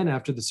at the end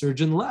after the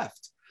surgeon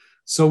left.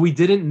 So we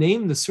didn't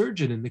name the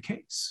surgeon in the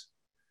case,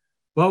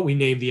 but we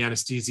named the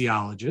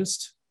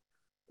anesthesiologist.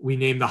 We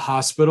named the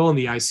hospital and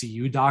the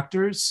ICU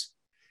doctors.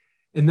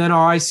 And then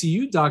our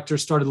ICU doctor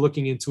started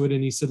looking into it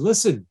and he said,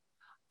 listen,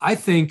 I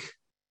think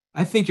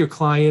your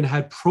client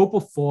had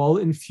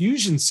propofol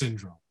infusion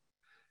syndrome.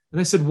 And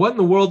I said, what in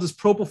the world is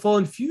propofol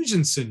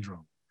infusion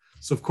syndrome?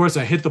 So, of course,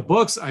 I hit the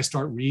books. I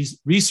start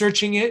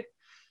researching it.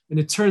 And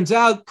it turns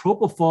out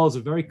propofol is a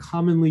very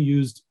commonly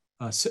used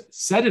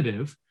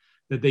sedative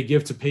that they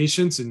give to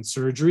patients in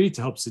surgery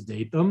to help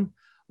sedate them.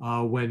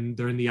 When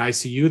they're in the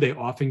ICU, they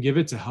often give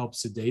it to help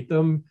sedate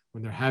them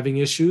when they're having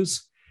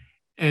issues.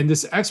 And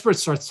this expert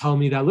starts telling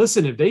me that,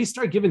 listen, if they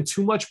start giving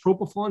too much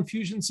propofol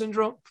infusion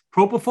syndrome,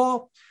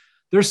 propofol,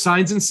 there's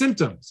signs and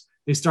symptoms.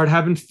 They start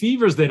having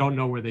fevers they don't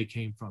know where they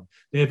came from.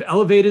 They have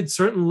elevated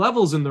certain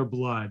levels in their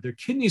blood. Their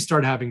kidneys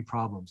start having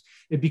problems.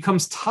 It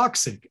becomes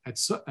toxic at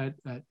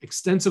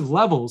extensive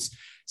levels.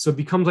 So it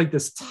becomes like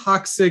this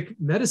toxic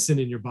medicine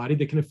in your body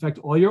that can affect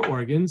all your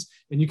organs,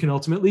 and you can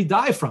ultimately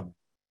die from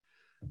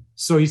it.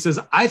 So he says,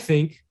 I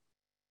think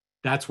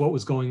that's what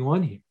was going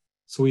on here.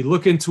 So we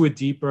look into it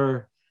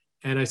deeper,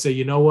 and I say,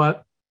 you know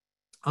what?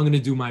 I'm going to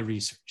do my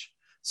research.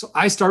 So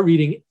I start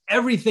reading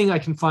everything I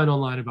can find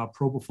online about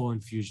propofol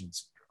infusion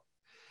syndrome.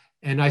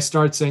 And I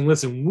start saying,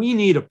 listen, we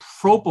need a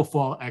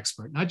propofol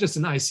expert, not just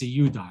an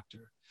ICU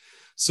doctor.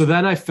 So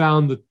then I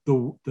found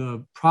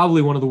the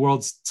probably one of the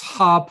world's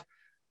top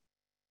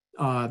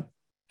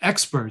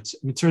experts.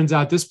 And it turns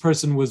out this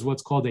person was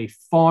what's called a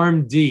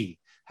PharmD,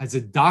 has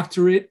a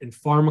doctorate in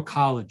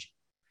pharmacology.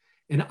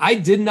 And I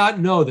did not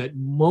know that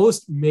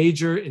most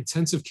major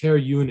intensive care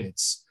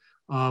units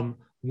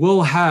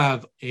will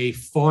have a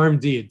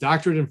PharmD, a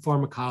doctorate in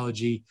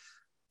pharmacology,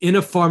 in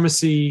a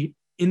pharmacy,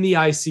 in the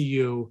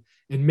ICU,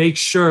 and make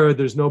sure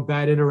there's no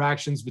bad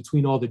interactions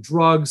between all the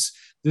drugs.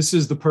 This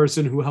is the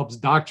person who helps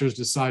doctors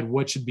decide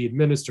what should be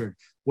administered,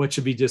 what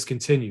should be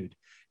discontinued.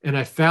 And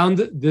I found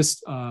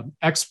this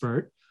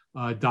expert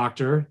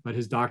doctor, but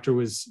his doctor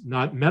was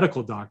not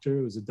medical doctor.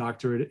 It was a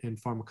doctorate in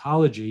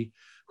pharmacology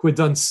who had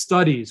done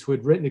studies, who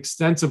had written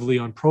extensively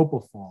on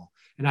propofol.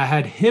 And I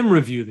had him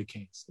review the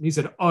case. And he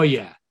said, oh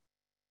yeah,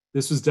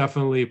 this was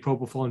definitely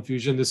propofol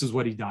infusion. This is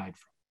what he died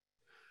from.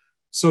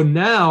 So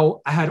now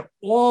I had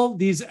all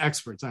these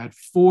experts. I had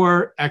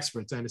 4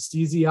 experts,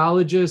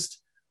 anesthesiologist,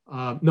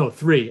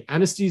 3,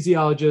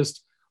 anesthesiologist,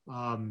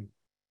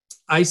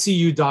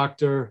 ICU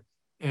doctor,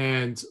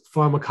 and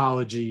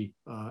pharmacology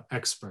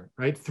expert,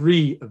 right?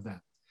 3 of them.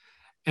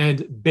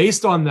 And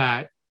based on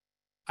that,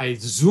 I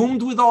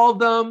Zoomed with all of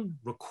them,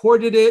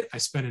 recorded it. I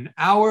spent an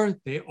hour.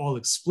 They all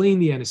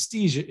explained the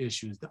anesthesia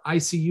issues, the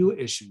ICU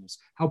issues,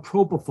 how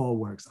propofol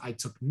works. I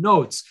took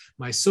notes.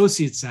 My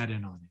associate sat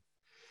in on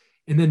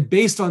it. And then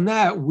based on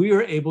that, we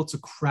were able to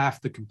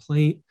craft the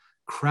complaint,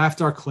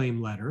 craft our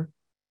claim letter.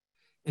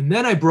 And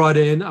then I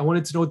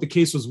wanted to know what the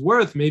case was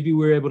worth. Maybe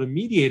we were able to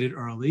mediate it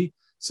early.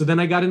 So then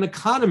I got an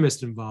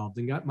economist involved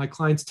and got my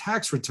client's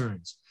tax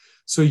returns.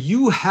 So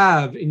you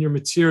have in your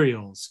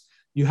materials,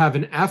 you have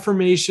an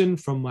affirmation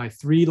from my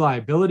 3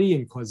 liability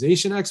and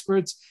causation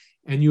experts,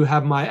 and you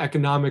have my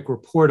economic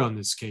report on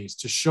this case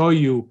to show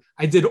you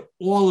I did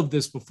all of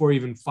this before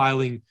even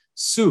filing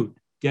suit,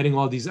 getting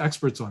all these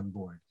experts on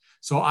board.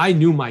 So I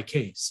knew my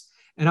case.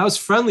 And I was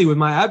friendly with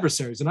my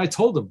adversaries. And I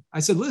told them, I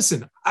said,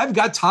 listen, I've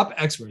got top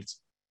experts.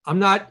 I'm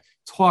not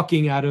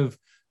talking out of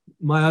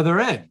my other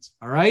end.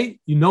 All right.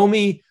 You know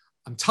me.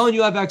 I'm telling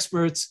you I have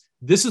experts.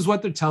 This is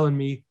what they're telling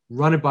me.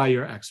 Run it by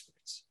your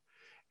experts.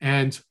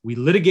 And we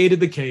litigated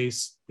the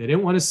case. They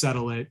didn't want to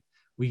settle it.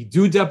 We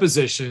do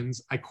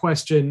depositions. I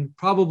questioned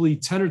probably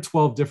 10 or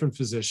 12 different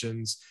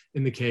physicians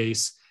in the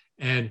case.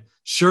 And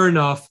sure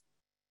enough,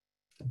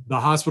 the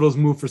hospitals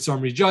moved for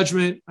summary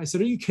judgment. I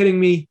said, are you kidding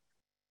me?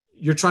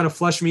 You're trying to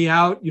flush me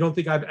out. You don't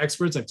think I have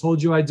experts? I've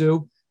told you I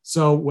do.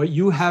 So what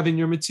you have in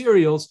your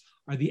materials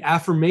are the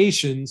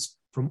affirmations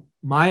from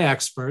my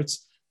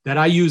experts that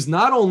I use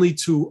not only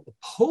to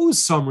oppose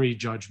summary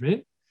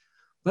judgment,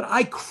 but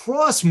I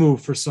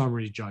cross-move for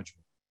summary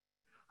judgment.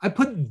 I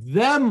put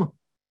them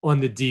on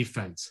the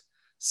defense,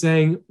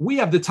 saying, we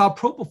have the top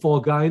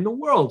propofol guy in the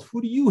world.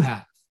 Who do you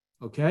have?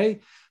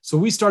 Okay. So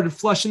we started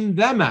flushing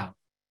them out.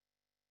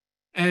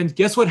 And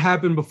guess what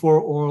happened before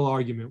oral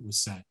argument was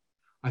set?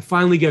 I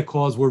finally get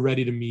calls, we're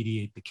ready to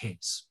mediate the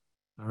case.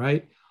 All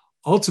right.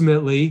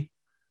 Ultimately,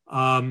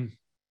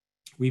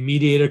 we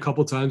mediated a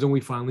couple of times and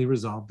we finally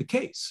resolved the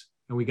case.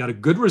 And we got a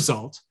good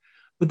result.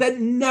 But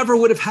that never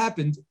would have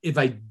happened if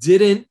I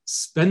didn't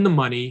spend the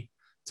money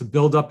to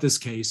build up this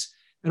case.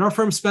 And our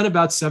firm spent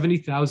about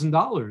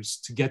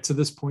 $70,000 to get to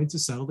this point to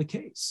settle the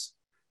case.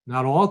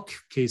 Not all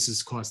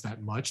cases cost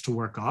that much to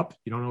work up.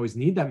 You don't always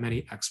need that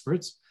many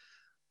experts,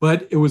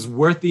 but it was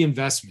worth the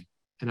investment.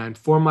 And I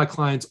informed my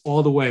clients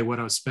all the way what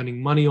I was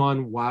spending money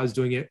on, why I was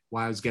doing it,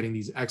 why I was getting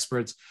these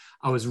experts.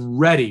 I was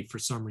ready for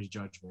summary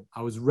judgment.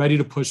 I was ready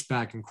to push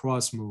back and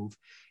cross move.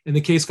 And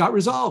the case got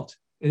resolved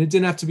and it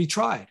didn't have to be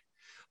tried.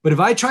 But if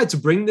I tried to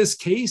bring this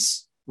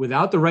case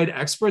without the right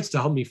experts to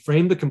help me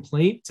frame the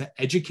complaint, to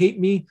educate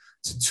me,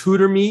 to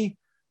tutor me,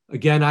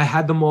 again, I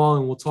had them all,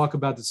 and we'll talk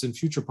about this in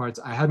future parts.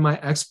 I had my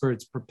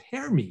experts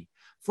prepare me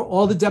for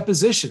all the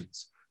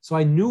depositions. So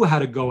I knew how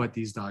to go at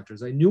these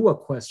doctors. I knew what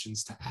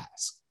questions to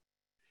ask.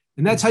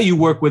 And that's how you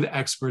work with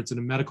experts in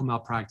a medical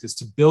malpractice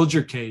to build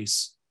your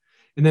case.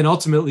 And then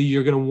ultimately,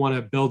 you're going to want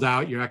to build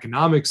out your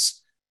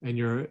economics and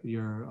your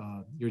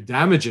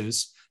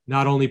damages,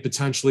 not only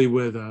potentially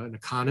with an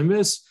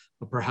economist,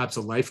 but perhaps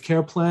a life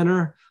care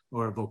planner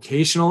or a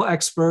vocational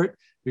expert.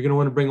 You're going to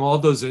want to bring all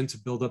of those in to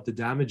build up the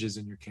damages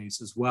in your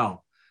case as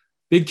well.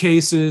 Big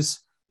cases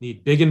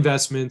need big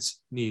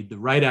investments, need the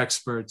right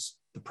experts,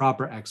 the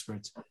proper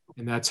experts.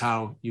 And that's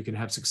how you can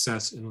have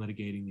success in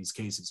litigating these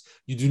cases.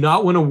 You do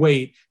not want to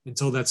wait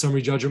until that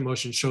summary judgment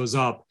motion shows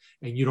up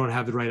and you don't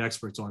have the right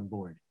experts on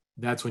board.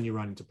 That's when you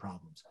run into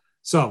problems.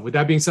 So with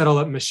that being said, I'll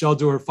let Michelle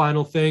do her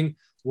final thing.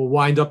 We'll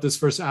wind up this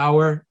first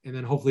hour and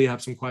then hopefully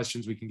have some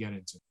questions we can get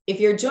into. If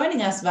you're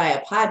joining us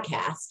via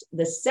podcast,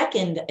 the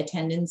second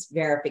attendance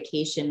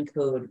verification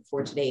code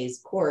for today's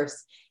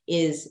course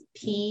is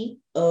POD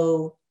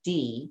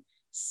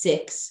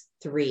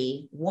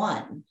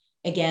 631.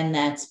 Again,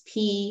 that's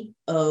POD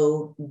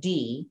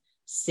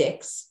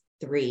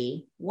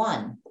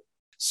 631.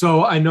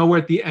 So I know we're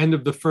at the end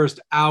of the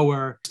first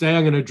hour. Today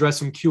I'm going to address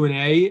some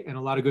Q&A, and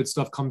a lot of good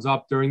stuff comes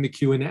up during the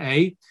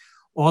Q&A.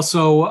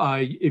 Also,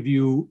 if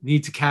you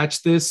need to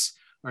catch this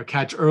or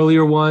catch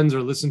earlier ones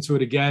or listen to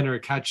it again or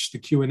catch the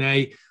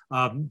Q&A,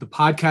 the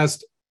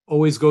podcast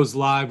always goes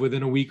live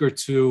within a week or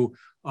two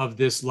of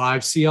this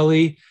live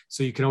CLE.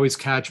 So you can always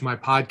catch my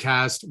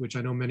podcast, which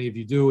I know many of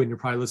you do, and you're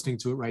probably listening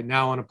to it right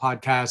now on a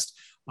podcast.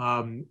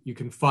 You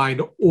can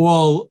find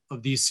all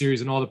of these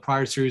series and all the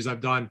prior series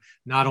I've done,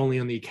 not only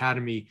on the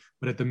Academy,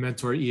 but at the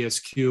Mentor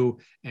ESQ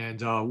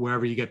and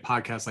wherever you get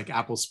podcasts like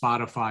Apple,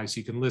 Spotify. So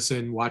you can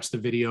listen, watch the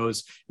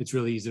videos. It's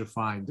really easy to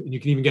find. And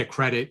you can even get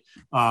credit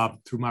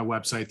through my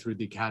website, through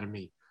the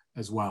Academy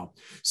as well.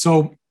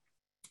 So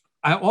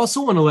I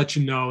also want to let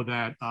you know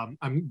that I'm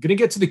going to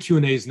get to the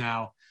Q&As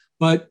now.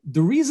 But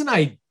the reason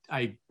I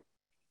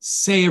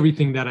say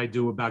everything that I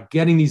do about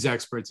getting these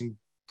experts and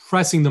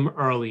pressing them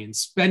early and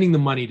spending the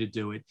money to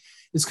do it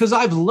is because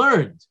I've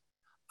learned.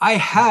 I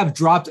have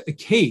dropped a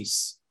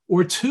case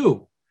or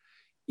two,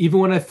 even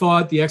when I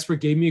thought the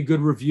expert gave me a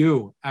good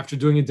review after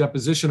doing a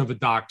deposition of a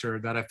doctor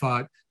that I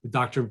thought the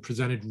doctor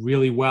presented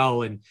really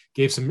well and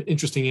gave some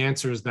interesting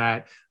answers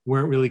that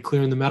weren't really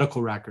clear in the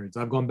medical records.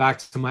 I've gone back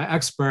to my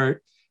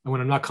expert, and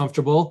when I'm not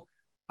comfortable,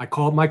 I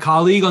called my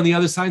colleague on the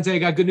other side and say, I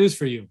got good news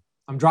for you.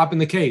 I'm dropping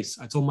the case.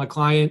 I told my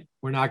client,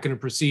 we're not going to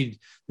proceed.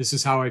 This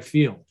is how I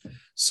feel.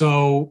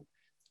 So,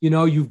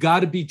 you've got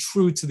to be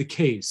true to the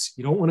case.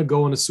 You don't want to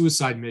go on a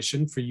suicide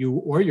mission for you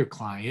or your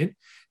client,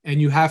 and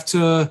you have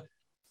to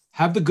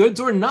have the goods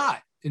or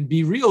not and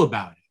be real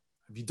about it.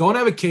 If you don't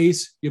have a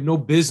case, you have no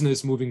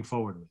business moving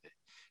forward with it.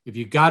 If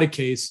you got a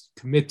case,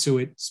 commit to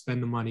it,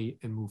 spend the money,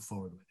 and move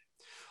forward with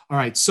it. All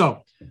right,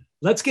 so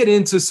let's get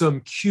into some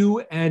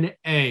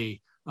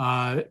Q&A.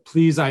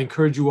 Please, I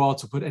encourage you all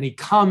to put any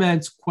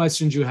comments,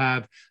 questions you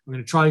have. I'm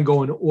going to try and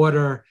go in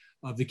order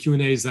of the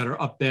Q&As that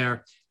are up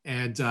there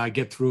and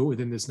get through it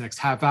within this next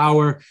half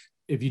hour.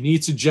 If you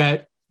need to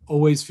jet,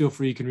 always feel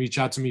free. You can reach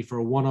out to me for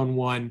a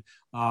one-on-one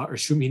or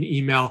shoot me an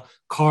email.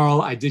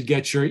 Carl, I did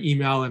get your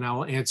email, and I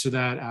will answer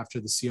that after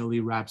the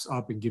CLE wraps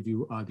up and give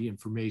you the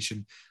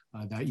information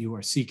that you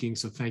are seeking.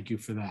 So thank you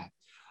for that.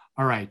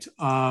 All right.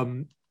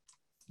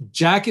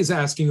 Jack is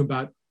asking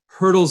about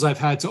hurdles I've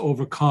had to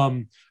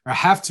overcome or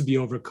have to be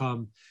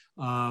overcome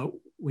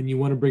when you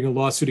want to bring a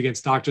lawsuit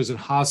against doctors and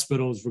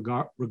hospitals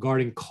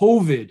regarding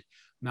COVID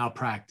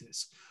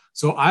malpractice.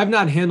 So I've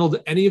not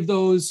handled any of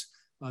those.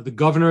 The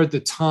governor at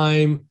the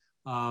time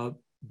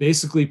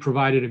basically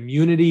provided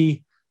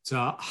immunity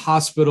to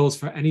hospitals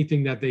for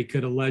anything that they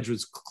could allege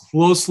was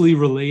closely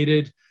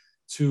related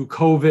to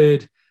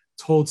COVID,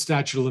 told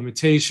statute of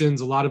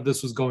limitations. A lot of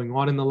this was going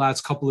on in the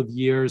last couple of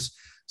years.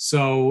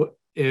 So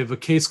if a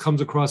case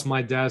comes across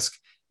my desk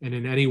and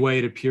in any way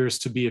it appears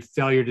to be a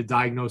failure to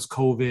diagnose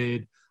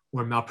COVID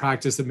or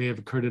malpractice that may have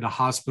occurred at a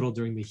hospital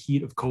during the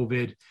heat of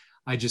COVID,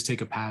 I just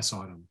take a pass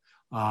on them.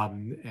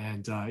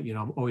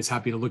 I'm always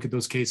happy to look at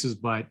those cases,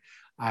 but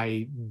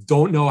I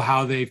don't know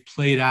how they've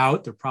played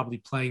out. They're probably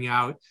playing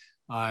out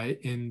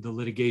in the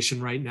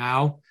litigation right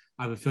now.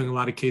 I have a feeling a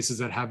lot of cases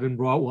that have been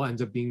brought will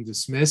end up being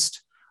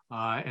dismissed.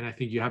 And I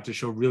think you have to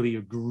show really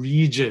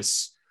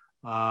egregious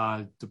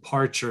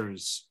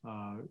departures,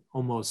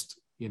 almost,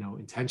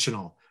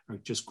 intentional or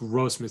just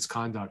gross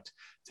misconduct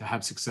to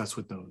have success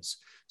with those.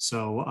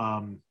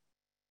 So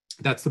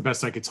that's the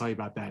best I could tell you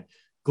about that.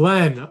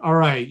 Glenn, all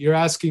right, you're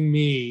asking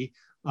me,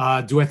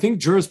 do I think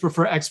jurors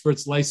prefer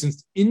experts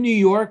licensed in New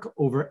York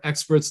over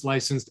experts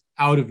licensed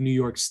out of New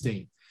York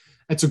State?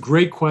 That's a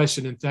great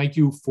question, and thank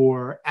you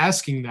for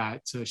asking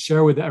that to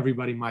share with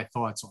everybody my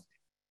thoughts on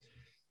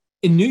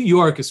it. In New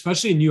York,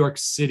 especially in New York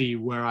City,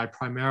 where I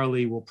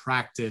primarily will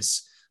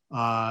practice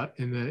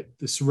in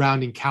the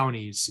surrounding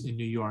counties in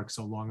New York,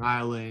 so Long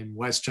Island,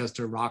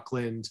 Westchester,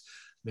 Rockland,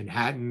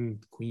 Manhattan,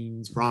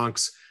 Queens,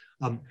 Bronx,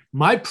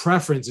 my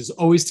preference is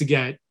always to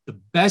get the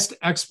best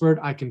expert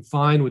I can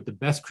find with the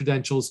best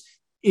credentials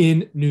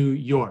in New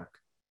York,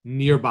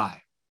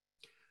 nearby.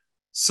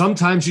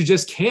 Sometimes you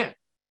just can't.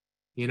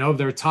 If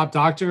they're a top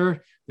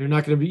doctor, they're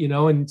not going to be,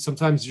 and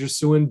sometimes you're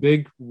suing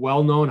big,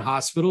 well-known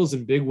hospitals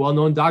and big,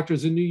 well-known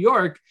doctors in New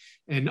York,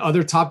 and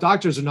other top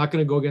doctors are not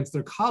going to go against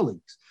their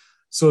colleagues.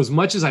 So as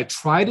much as I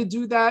try to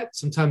do that,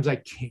 sometimes I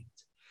can't.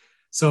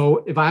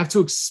 So if I have to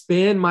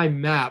expand my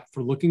map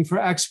for looking for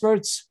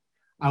experts,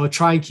 I would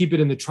try and keep it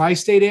in the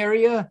tri-state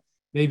area,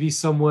 maybe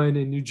someone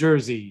in New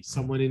Jersey,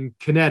 someone in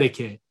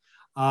Connecticut.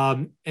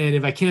 And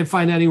if I can't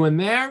find anyone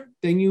there,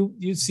 then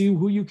you see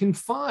who you can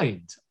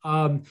find.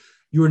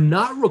 You're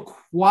not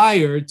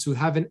required to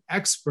have an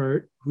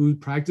expert who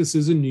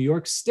practices in New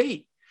York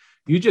State.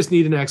 You just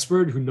need an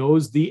expert who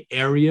knows the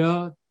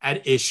area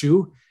at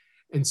issue.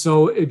 And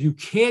so if you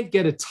can't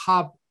get a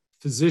top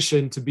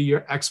physician to be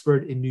your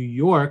expert in New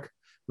York,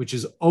 which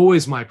is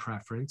always my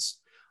preference,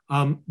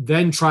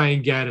 then try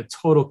and get a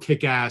total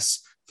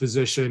kick-ass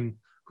physician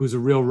who's a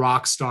real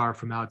rock star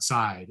from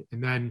outside.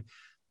 And then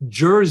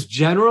jurors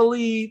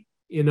generally,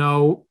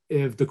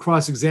 if the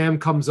cross-exam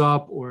comes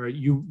up or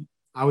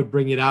I would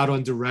bring it out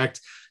on direct.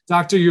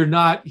 Doctor, you're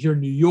not here in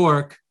New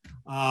York.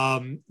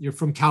 You're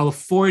from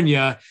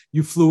California.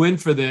 You flew in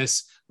for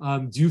this.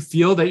 Do you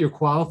feel that you're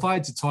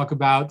qualified to talk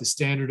about the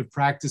standard of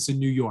practice in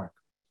New York?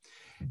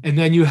 And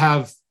then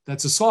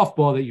that's a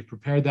softball that you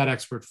prepared that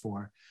expert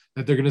for,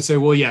 that they're going to say,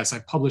 well, yes, I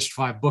published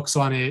 5 books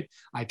on it.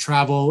 I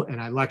travel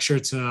and I lecture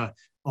to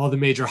all the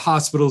major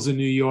hospitals in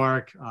New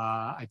York.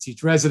 I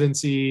teach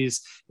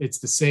residencies. It's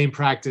the same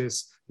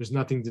practice. There's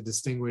nothing to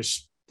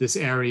distinguish this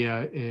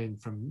area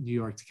from New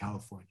York to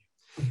California.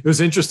 It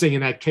was interesting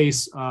in that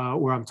case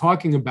where I'm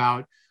talking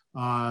about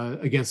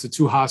against the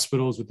 2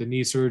 hospitals with the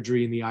knee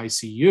surgery in the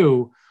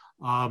ICU.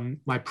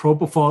 My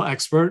propofol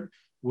expert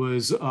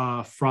was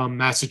from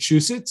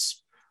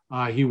Massachusetts.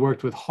 He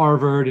worked with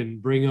Harvard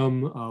and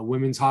Brigham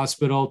Women's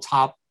Hospital,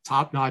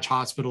 top-notch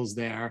hospitals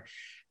there.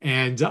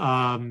 And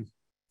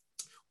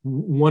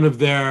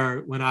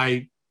when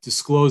I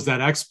disclosed that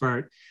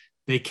expert,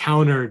 they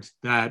countered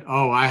that,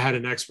 I had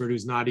an expert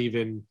who's not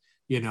even,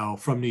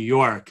 from New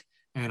York.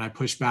 And I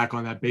pushed back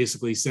on that,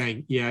 basically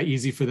saying, yeah,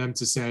 easy for them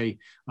to say,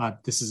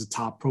 this is a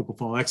top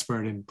propofol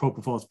expert, and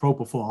propofol is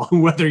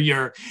propofol, whether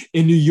you're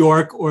in New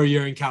York or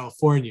you're in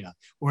California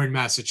or in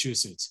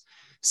Massachusetts.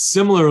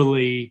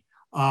 Similarly,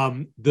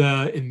 in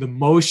the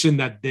motion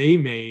that they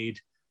made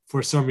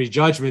for summary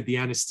judgment, the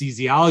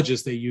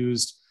anesthesiologist they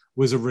used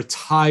was a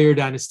retired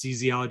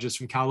anesthesiologist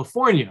from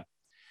California.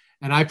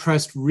 And I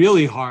pressed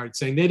really hard,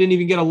 saying they didn't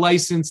even get a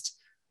licensed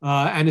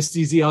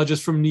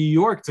anesthesiologist from New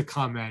York to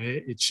comment.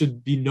 It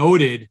should be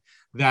noted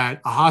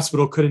that a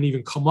hospital couldn't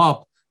even come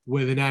up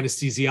with an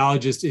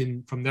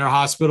anesthesiologist from their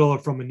hospital or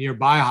from a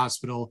nearby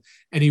hospital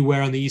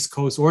anywhere on the East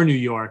Coast or New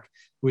York,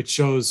 which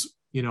shows,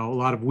 a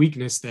lot of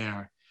weakness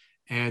there.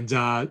 And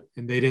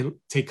they didn't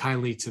take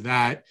kindly to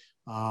that.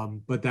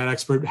 But that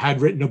expert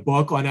had written a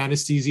book on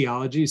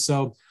anesthesiology.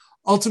 So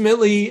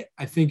ultimately,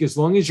 I think as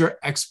long as your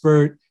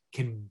expert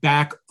can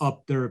back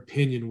up their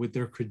opinion with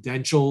their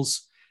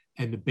credentials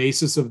and the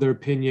basis of their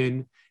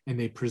opinion, and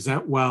they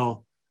present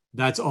well,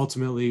 that's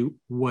ultimately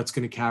what's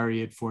going to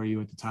carry it for you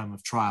at the time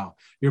of trial.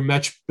 You're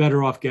much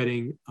better off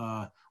getting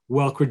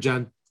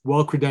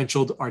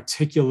well-credentialed,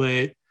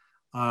 articulate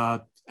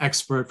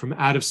expert from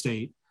out of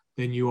state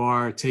than you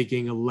are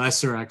taking a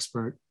lesser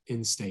expert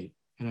in state.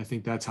 And I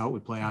think that's how it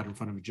would play out in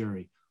front of a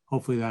jury.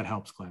 Hopefully that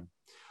helps, Glenn.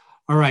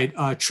 All right,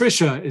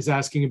 Tricia is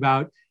asking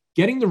about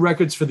getting the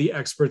records for the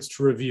experts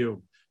to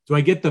review. Do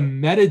I get the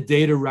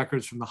metadata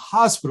records from the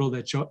hospital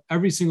that show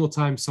every single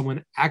time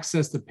someone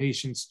accessed the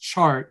patient's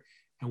chart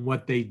and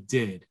what they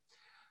did?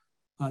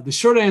 The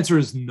short answer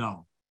is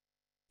no.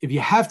 If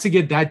you have to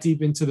get that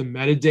deep into the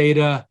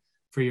metadata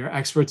for your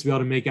expert to be able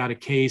to make out a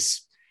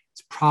case,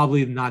 it's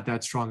probably not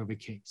that strong of a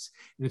case.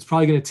 And it's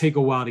probably going to take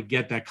a while to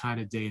get that kind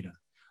of data.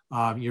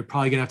 You're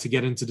probably going to have to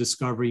get into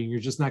discovery, and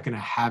you're just not going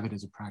to have it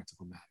as a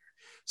practical matter.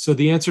 So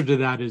the answer to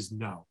that is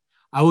no.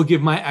 I will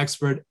give my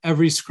expert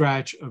every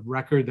scratch of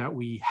record that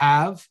we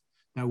have,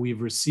 that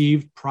we've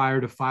received prior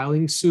to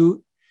filing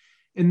suit.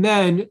 And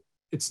then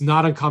it's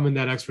not uncommon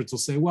that experts will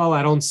say, well,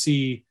 I don't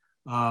see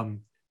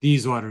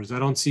these orders. I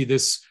don't see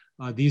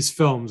these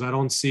films.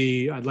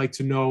 I'd like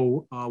to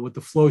know what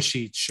the flow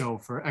sheets show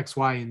for X,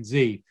 Y, and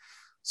Z.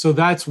 So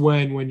that's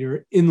when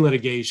you're in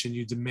litigation,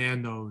 you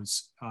demand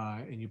those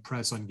and you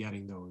press on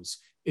getting those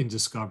in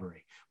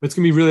discovery. But it's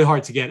going to be really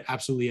hard to get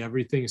absolutely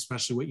everything,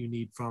 especially what you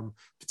need from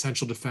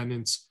potential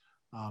defendants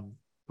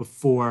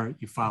before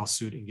you file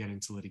suit and get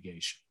into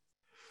litigation.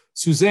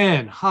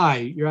 Suzanne, hi,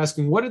 you're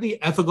asking, what are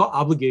the ethical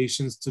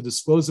obligations to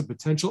disclose a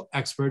potential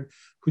expert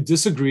who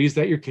disagrees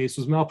that your case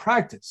was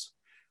malpractice?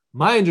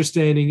 My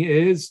understanding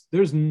is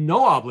there's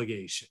no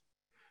obligation.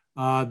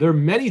 There are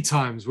many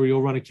times where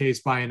you'll run a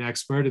case by an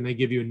expert and they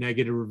give you a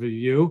negative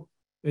review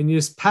and you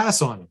just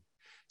pass on them.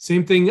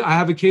 Same thing, I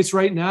have a case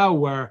right now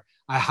where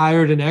I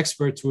hired an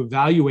expert to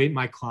evaluate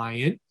my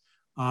client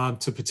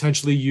to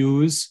potentially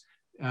use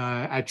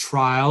at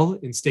trial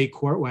in state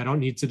court, where I don't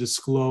need to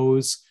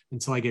disclose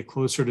until I get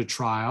closer to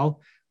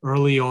trial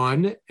early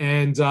on.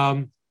 And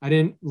I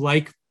didn't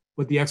like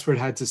what the expert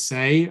had to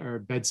say or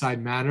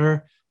bedside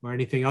manner or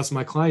anything else.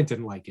 My client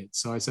didn't like it.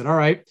 So I said, all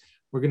right,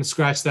 we're going to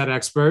scratch that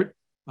expert.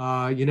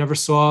 You never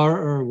saw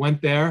or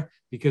went there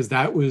because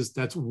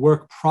that's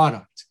work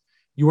product.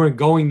 You weren't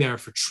going there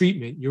for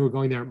treatment. You were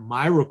going there at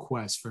my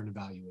request for an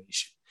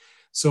evaluation.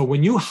 So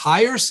when you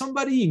hire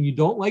somebody and you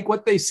don't like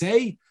what they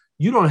say,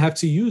 you don't have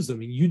to use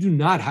them and you do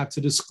not have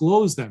to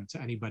disclose them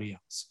to anybody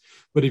else.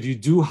 But if you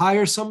do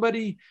hire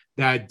somebody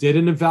that did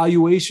an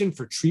evaluation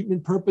for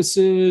treatment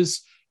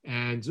purposes,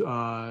 and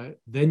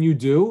then you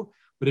do.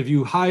 But if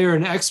you hire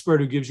an expert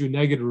who gives you a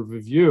negative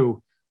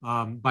review,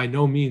 by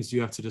no means do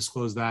you have to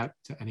disclose that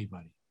to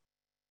anybody.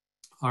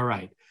 All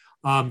right.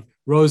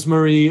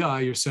 Rosemary,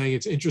 you're saying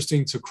it's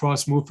interesting to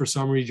cross move for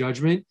summary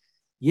judgment.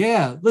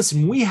 Yeah,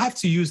 listen, we have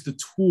to use the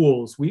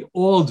tools, we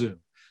all do,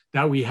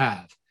 that we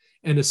have.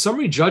 And a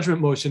summary judgment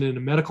motion in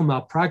a medical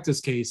malpractice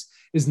case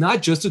is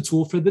not just a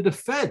tool for the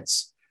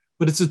defense,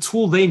 but it's a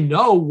tool they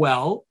know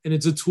well, and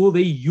it's a tool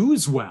they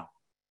use well.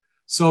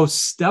 So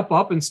step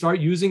up and start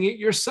using it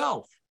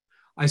yourself.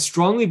 I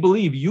strongly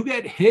believe you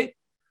get hit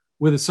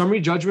with a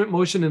summary judgment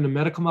motion in a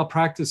medical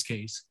malpractice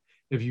case.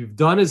 If you've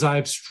done as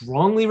I've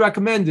strongly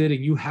recommended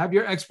and you have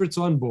your experts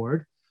on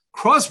board,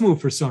 cross move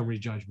for summary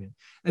judgment.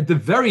 At the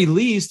very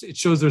least, it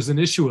shows there's an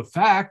issue of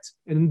fact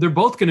and they're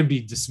both going to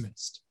be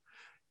dismissed.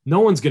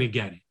 No one's going to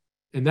get it.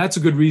 And that's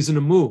a good reason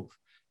to move.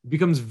 It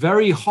becomes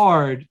very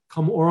hard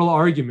come oral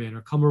argument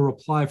or come a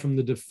reply from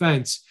the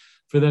defense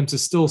for them to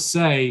still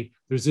say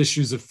there's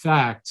issues of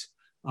fact.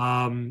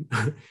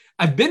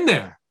 I've been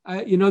there.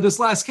 This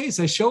last case,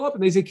 I show up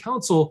and they say,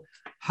 counsel,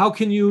 how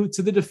can you,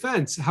 to the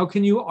defense, how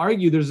can you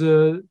argue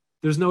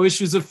there's no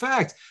issues of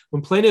fact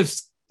when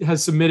plaintiffs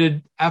has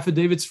submitted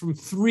affidavits from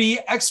 3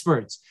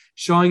 experts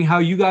showing how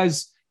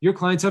your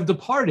clients have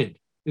departed?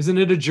 Isn't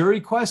it a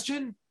jury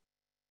question?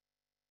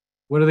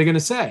 What are they going to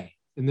say?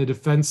 And the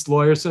defense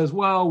lawyer says,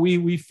 well,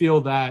 we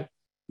feel that,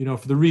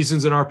 for the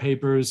reasons in our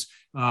papers,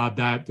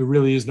 that there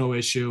really is no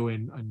issue,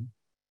 and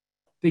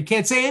they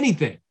can't say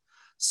anything.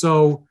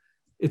 So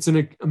it's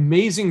an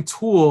amazing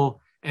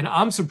tool. And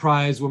I'm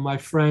surprised when my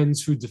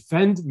friends who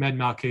defend med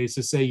mal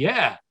cases say,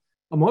 yeah,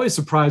 I'm always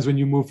surprised when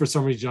you move for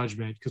summary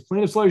judgment because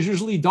plaintiffs' lawyers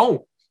usually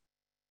don't.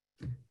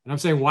 And I'm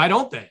saying, why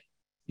don't they?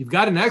 You've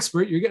got an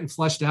expert, you're getting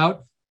fleshed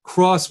out,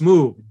 cross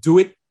move, do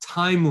it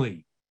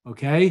timely,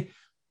 okay?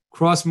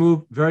 Cross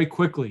move very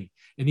quickly.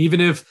 And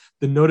even if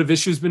the note of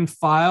issue has been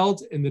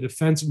filed and the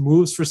defense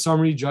moves for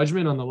summary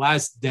judgment on the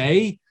last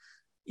day,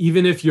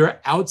 even if you're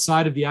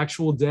outside of the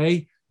actual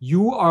day,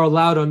 you are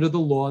allowed under the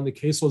law, and the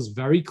case law is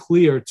very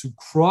clear, to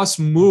cross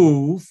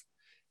move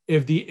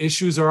if the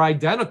issues are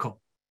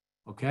identical.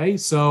 Okay,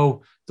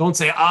 so don't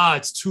say,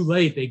 it's too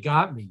late, they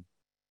got me.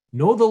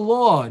 Know the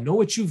law, know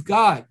what you've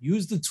got,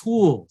 use the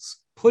tools,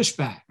 push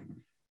back.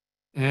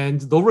 And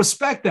they'll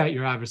respect that,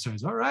 your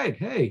adversaries. All right,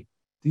 hey,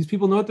 these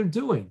people know what they're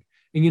doing.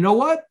 And you know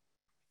what?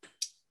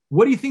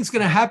 What do you think is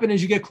going to happen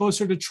as you get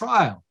closer to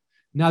trial?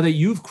 Now that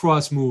you've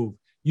cross-moved,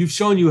 you've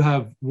shown you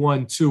have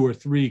 1, 2, or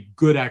 3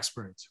 good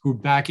experts who are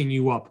backing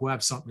you up, who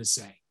have something to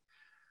say.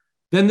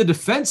 Then the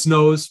defense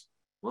knows,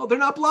 well, they're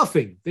not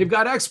bluffing. They've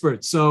got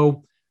experts.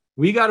 So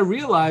we got to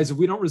realize if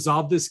we don't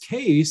resolve this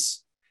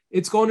case,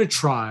 it's going to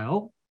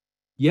trial.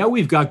 Yeah,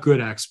 we've got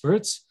good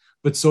experts,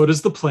 but so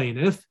does the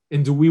plaintiff.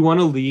 And do we want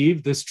to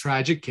leave this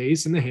tragic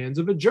case in the hands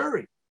of a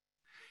jury?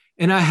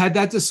 And I had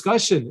that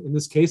discussion in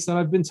this case that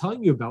I've been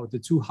telling you about with the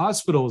 2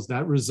 hospitals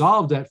that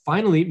resolved at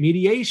finally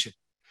mediation.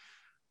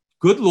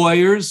 Good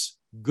lawyers,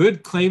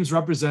 good claims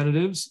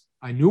representatives.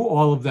 I knew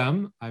all of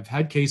them. I've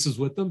had cases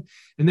with them.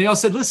 And they all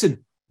said,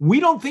 listen, we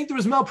don't think there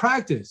was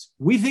malpractice.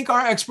 We think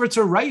our experts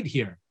are right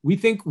here. We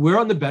think we're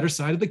on the better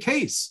side of the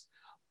case.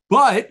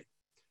 But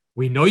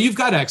we know you've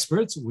got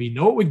experts. We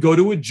know it would go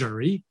to a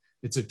jury.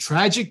 It's a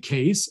tragic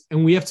case.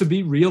 And we have to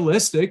be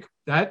realistic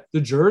that the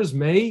jurors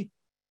may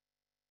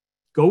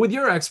go with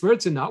your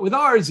experts and not with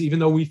ours, even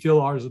though we feel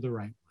ours are the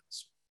right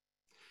ones.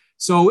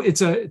 So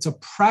it's a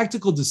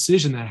practical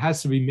decision that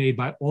has to be made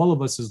by all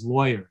of us as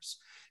lawyers.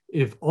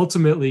 If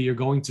ultimately you're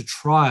going to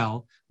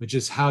trial, which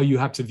is how you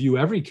have to view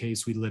every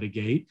case we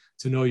litigate,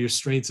 to know your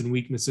strengths and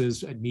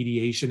weaknesses at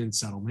mediation and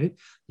settlement,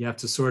 you have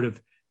to sort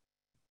of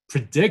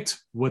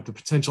predict what the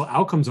potential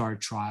outcomes are at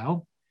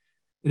trial.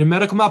 In a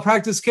medical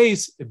malpractice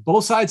case, if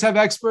both sides have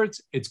experts,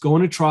 it's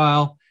going to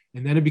trial,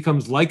 and then it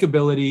becomes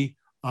likability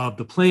of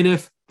the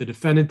plaintiff, the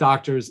defendant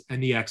doctors,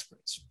 and the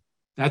experts.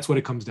 That's what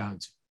it comes down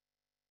to.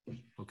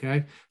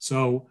 Okay,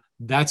 so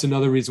that's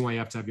another reason why you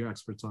have to have your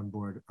experts on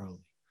board early.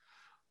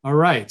 All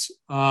right,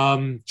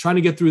 trying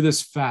to get through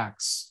this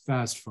fast,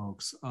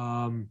 folks.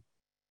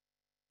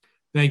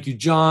 Thank you,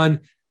 John.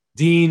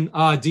 Dean,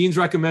 Dean's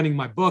recommending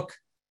my book.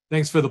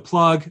 Thanks for the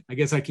plug. I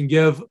guess I can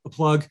give a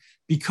plug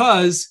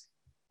because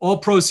all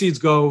proceeds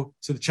go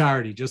to the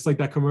charity, just like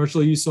that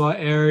commercial you saw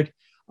aired.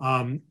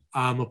 I'm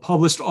a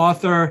published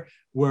author.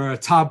 We're a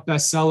top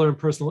bestseller in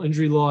personal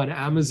injury law on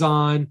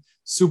Amazon.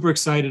 Super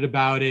excited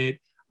about it.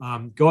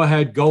 Go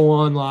ahead, go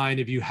online.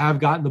 If you have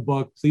gotten the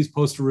book, please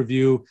post a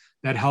review.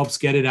 That helps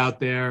get it out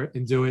there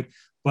and do it.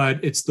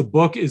 But the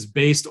book is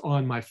based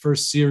on my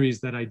first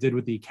series that I did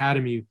with the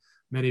Academy.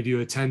 Many of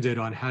you attended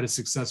on how to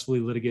successfully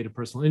litigate a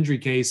personal injury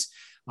case.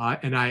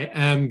 And I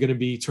am going to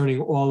be turning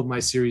all of my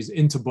series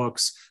into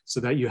books so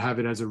that you have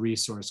it as a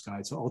resource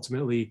guide. So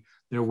ultimately,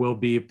 there will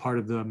be part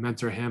of the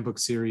Mentor Handbook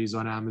series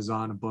on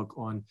Amazon, a book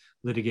on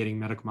litigating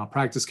medical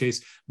malpractice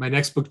case. My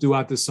next book due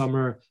out this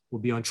summer will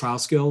be on trial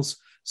skills.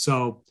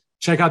 So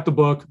check out the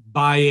book,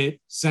 buy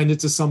it, send it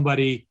to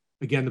somebody.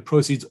 Again, the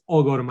proceeds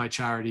all go to my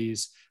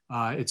charities.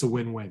 It's a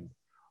win-win.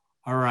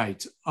 All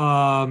right.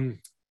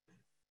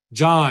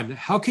 John,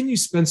 how can you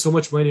spend so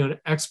much money on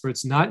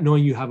experts not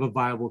knowing you have a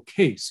viable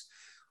case?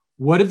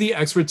 What if the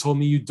expert told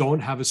me you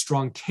don't have a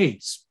strong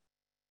case?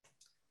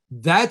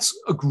 That's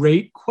a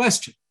great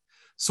question.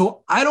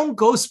 So I don't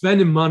go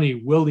spending money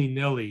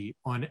willy-nilly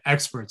on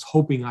experts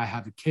hoping I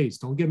have a case.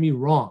 Don't get me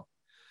wrong.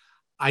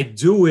 I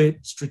do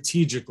it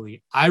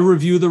strategically. I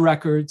review the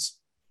records.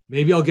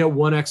 Maybe I'll get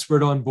one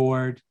expert on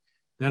board.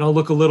 Then I'll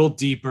look a little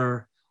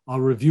deeper. I'll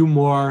review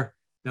more.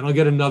 Then I'll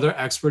get another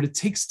expert. It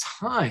takes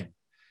time.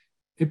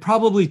 It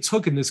probably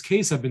took, in this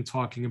case I've been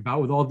talking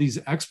about with all these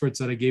experts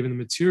that I gave in the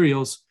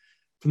materials,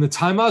 from the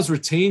time I was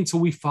retained till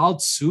we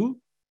filed suit,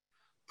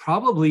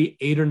 probably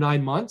 8 or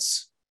 9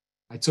 months.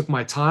 I took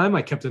my time.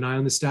 I kept an eye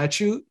on the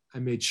statute. I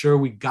made sure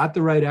we got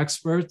the right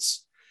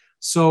experts.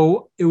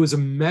 So it was a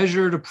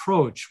measured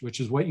approach, which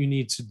is what you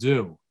need to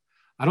do.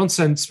 I don't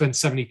spend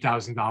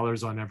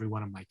 $70,000 on every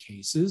one of my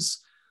cases,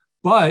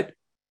 but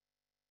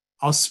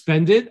I'll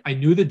spend it. I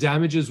knew the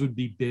damages would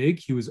be big.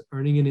 He was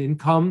earning an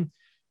income.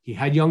 He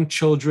had young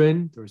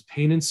children. There was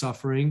pain and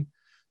suffering.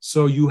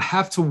 So you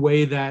have to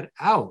weigh that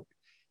out.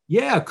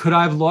 Yeah, could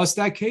I have lost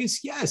that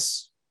case?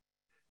 Yes.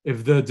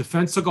 If the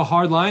defense took a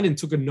hard line and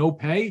took a no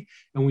pay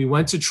and we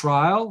went to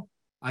trial,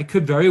 I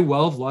could very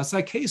well have lost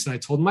that case. And I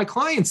told my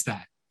clients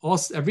that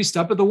every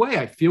step of the way.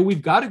 I feel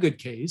we've got a good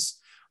case,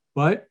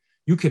 but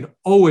you can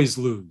always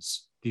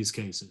lose these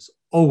cases,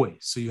 always.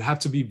 So you have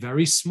to be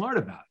very smart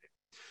about it.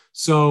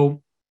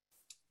 So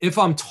if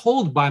I'm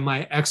told by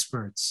my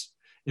experts,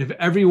 if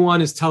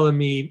everyone is telling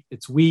me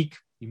it's weak,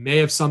 you may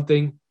have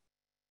something,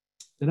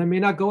 then I may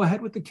not go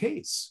ahead with the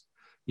case.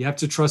 You have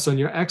to trust on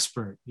your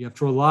expert. You have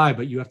to rely,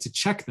 but you have to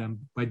check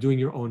them by doing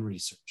your own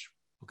research.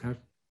 Okay.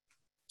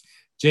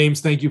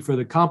 James, thank you for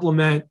the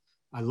compliment.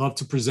 I love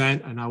to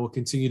present, and I will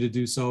continue to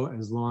do so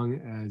as long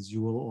as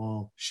you will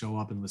all show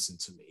up and listen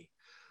to me.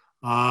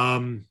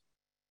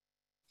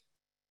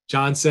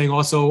 John's saying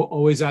also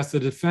always ask the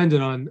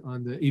defendant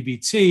on the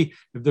EBT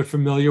if they're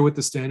familiar with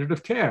the standard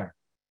of care,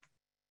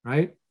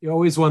 right? You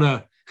always want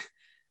to,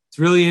 it's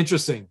really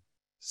interesting.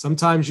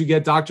 Sometimes you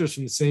get doctors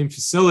from the same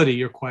facility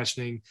you're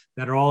questioning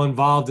that are all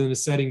involved in a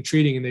setting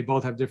treating, and they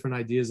both have different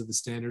ideas of the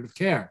standard of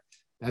care.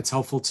 That's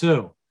helpful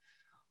too.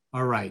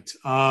 All right.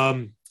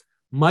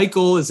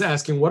 Michael is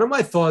asking, what are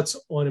my thoughts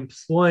on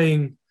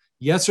employing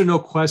yes or no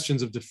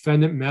questions of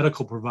defendant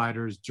medical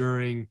providers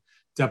during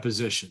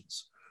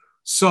depositions?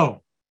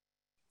 So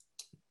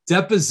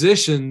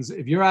depositions,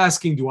 if you're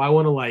asking, do I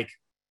want to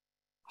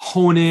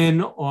hone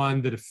in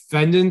on the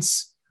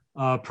defendant's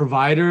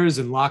providers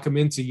and lock them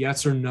into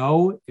yes or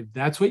no, if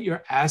that's what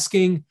you're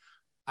asking,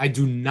 I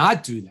do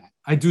not do that.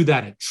 I do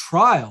that at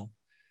trial.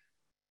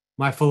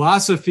 My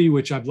philosophy,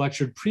 which I've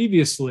lectured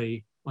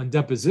previously on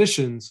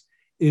depositions,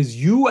 is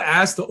you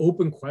ask the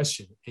open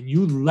question and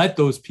you let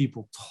those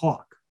people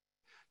talk.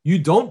 You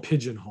don't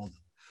pigeonhole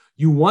them.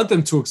 You want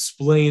them to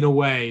explain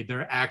away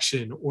their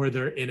action or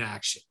their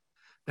inaction.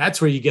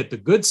 That's where you get the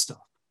good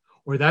stuff,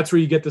 or that's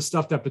where you get the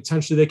stuff that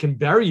potentially they can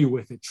bury you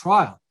with at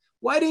trial.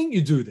 Why didn't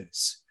you do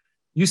this?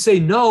 You say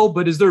no,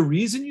 but is there a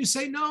reason you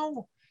say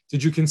no?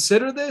 Did you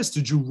consider this?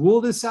 Did you rule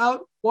this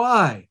out?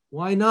 Why?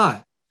 Why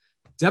not?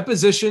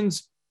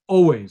 Depositions,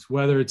 always,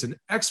 whether it's an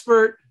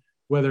expert,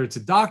 whether it's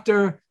a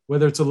doctor,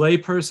 whether it's a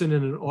layperson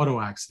in an auto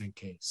accident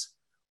case.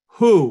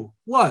 Who,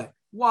 what,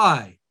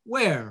 why,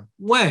 where,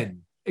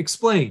 when,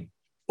 explain.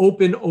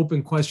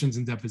 Open questions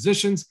in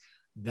depositions.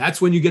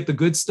 That's when you get the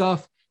good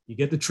stuff. You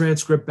get the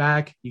transcript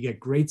back. You get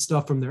great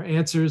stuff from their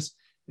answers,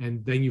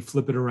 and then you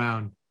flip it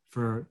around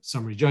for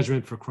summary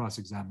judgment, for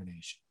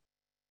cross-examination.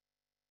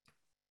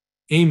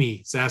 Amy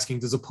is asking,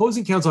 does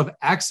opposing counsel have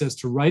access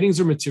to writings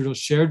or materials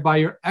shared by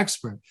your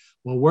expert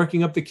while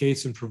working up the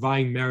case and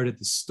providing merit at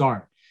the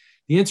start?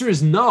 The answer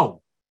is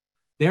no.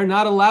 They're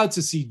not allowed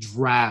to see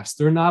drafts.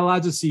 They're not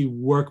allowed to see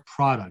work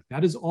product.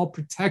 That is all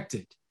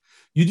protected.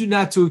 You do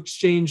not to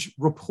exchange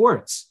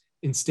reports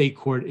in state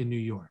court in New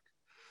York.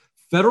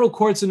 Federal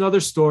court's another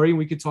story, and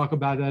we could talk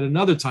about that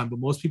another time, but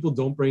most people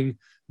don't bring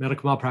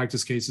medical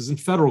malpractice cases in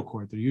federal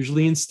court. They're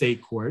usually in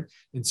state court,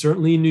 and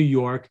certainly in New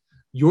York.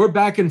 Your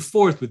back and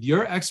forth with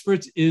your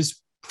experts is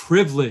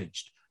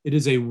privileged. It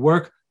is a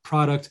work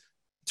product,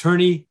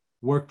 attorney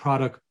work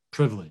product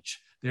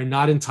privilege. They're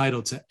not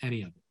entitled to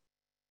any of it.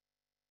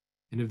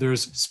 And if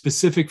there's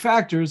specific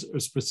factors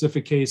or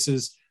specific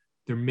cases,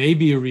 there may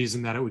be a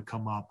reason that it would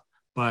come up,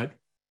 but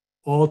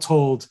all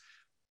told,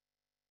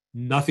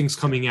 nothing's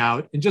coming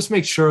out. And just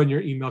make sure in your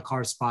email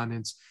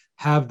correspondence,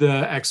 have the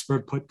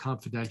expert put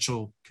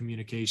confidential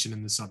communication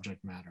in the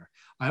subject matter.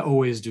 I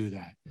always do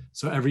that.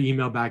 So every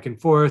email back and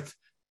forth,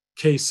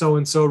 case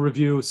so-and-so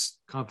reviews,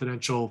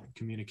 confidential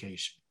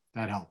communication.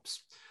 That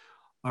helps.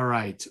 All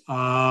right.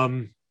 All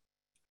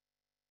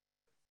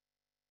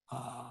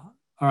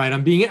right.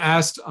 I'm being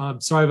asked,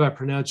 sorry if I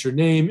pronounced your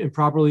name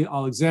improperly.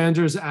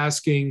 Alexander is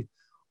asking,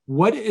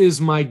 what is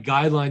my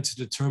guideline to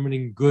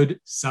determining good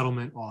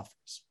settlement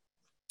offers?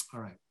 All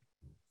right.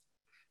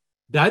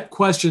 That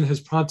question has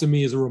prompted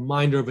me as a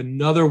reminder of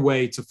another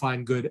way to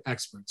find good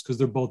experts, because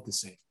they're both the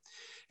same.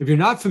 If you're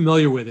not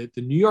familiar with it,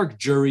 the New York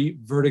Jury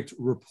Verdict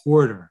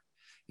Reporter,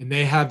 and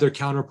they have their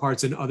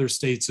counterparts in other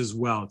states as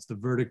well. It's the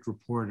Verdict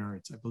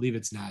Reporter. I believe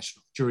it's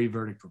national, Jury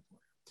Verdict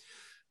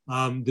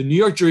Reporter. The New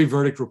York Jury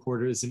Verdict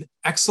Reporter is an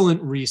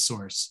excellent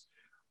resource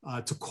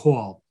to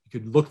call. You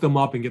could look them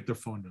up and get their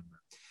phone number.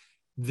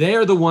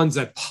 They're the ones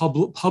that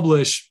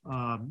publish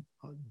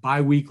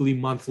biweekly,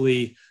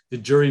 monthly, the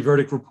Jury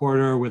Verdict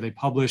Reporter, where they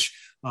publish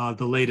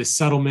the latest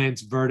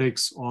settlements,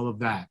 verdicts, all of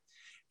that.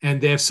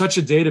 And they have such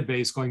a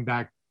database going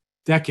back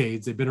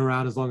decades. They've been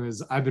around as long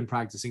as I've been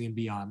practicing and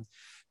beyond,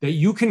 that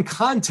you can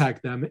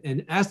contact them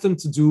and ask them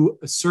to do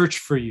a search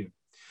for you.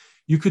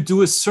 You could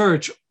do a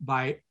search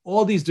by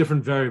all these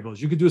different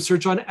variables. You could do a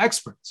search on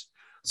experts.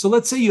 So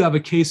let's say you have a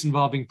case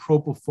involving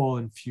propofol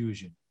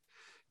infusion.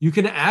 You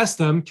can ask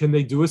them, can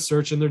they do a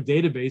search in their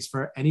database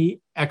for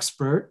any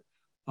expert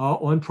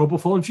on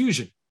propofol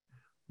infusion?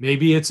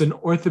 Maybe it's an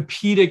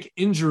orthopedic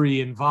injury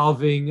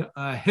involving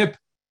a hip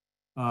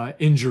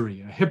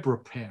injury, a hip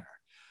repair.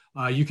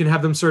 You can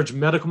have them search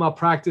medical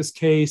malpractice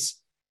case,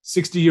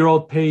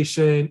 60-year-old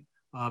patient,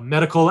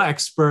 medical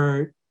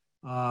expert,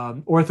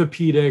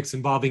 orthopedics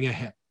involving a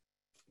hip.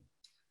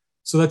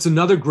 So that's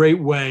another great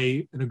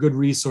way and a good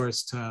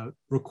resource to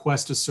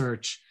request a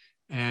search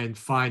and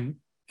find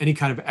any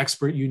kind of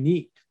expert you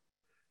need.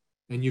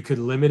 And you could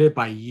limit it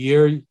by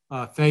year.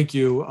 Thank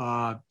you,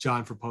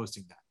 John, for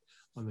posting that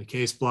on the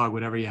case blog,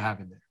 whatever you have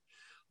in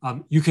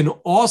there. You can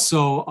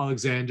also,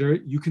 Alexander,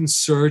 you can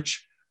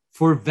search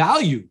for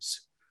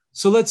values.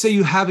 So let's say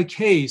you have a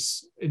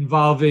case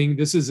involving,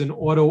 this is an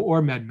auto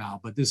or med mal,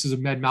 but this is a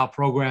med mal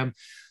program.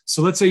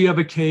 So let's say you have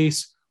a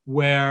case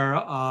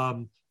where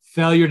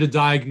failure to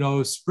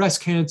diagnose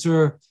breast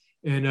cancer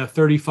in a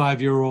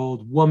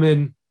 35-year-old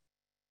woman,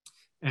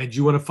 and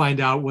you want to find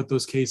out what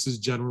those cases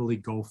generally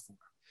go for.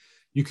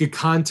 You could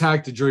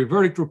contact the Jury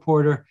Verdict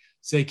Reporter,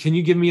 say, can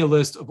you give me a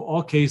list of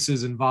all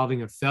cases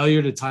involving a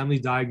failure to timely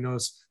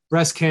diagnose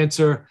breast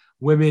cancer,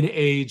 women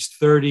aged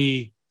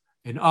 30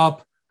 and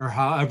up, or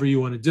however you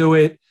want to do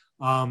it,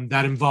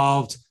 that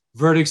involved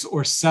verdicts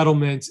or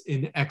settlements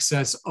in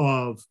excess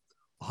of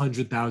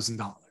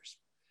 $100,000.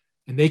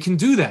 And they can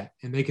do that,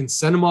 and they can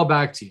send them all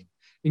back to you.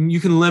 And you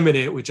can limit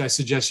it, which I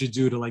suggest you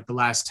do to like the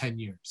last 10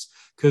 years,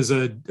 because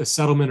a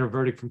settlement or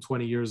verdict from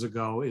 20 years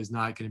ago is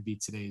not going to be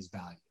today's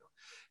value.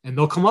 And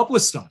they'll come up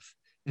with stuff.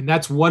 And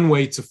that's one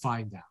way to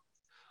find out.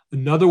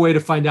 Another way to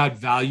find out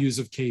values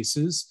of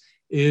cases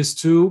is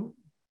to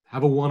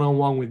have a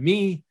one-on-one with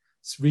me,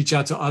 reach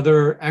out to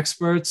other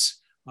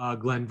experts,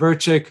 Glenn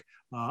Verchik,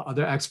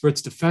 other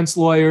experts, defense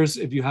lawyers,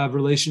 if you have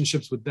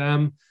relationships with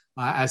them,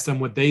 ask them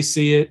what they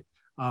see it.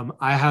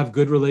 I have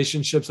good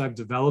relationships I've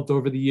developed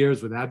over the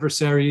years with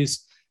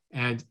adversaries,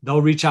 and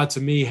they'll reach out to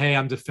me. Hey,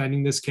 I'm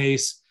defending this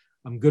case.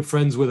 I'm good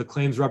friends with a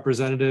claims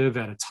representative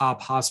at a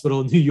top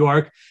hospital in New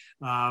York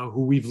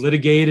who we've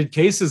litigated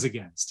cases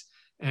against.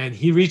 And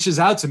he reaches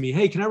out to me.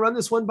 Hey, can I run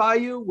this one by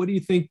you? What do you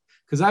think?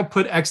 Because I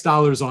put X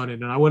dollars on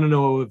it, and I want to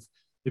know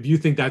if you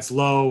think that's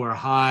low or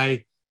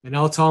high. And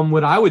I'll tell him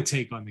what I would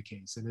take on the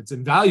case, and it's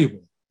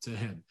invaluable to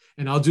him.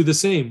 And I'll do the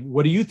same.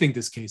 What do you think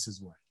this case is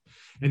worth?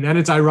 And then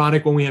it's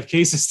ironic when we have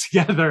cases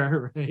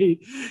together, right?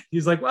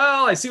 He's like,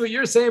 well, I see what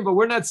you're saying, but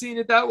we're not seeing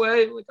it that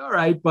way. I'm like, all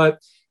right. But,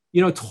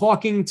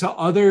 talking to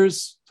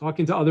others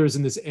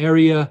in this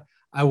area,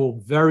 I will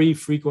very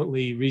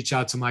frequently reach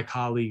out to my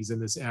colleagues in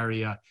this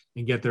area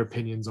and get their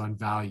opinions on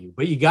value.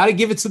 But you got to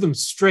give it to them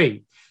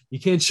straight. You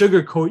can't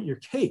sugarcoat your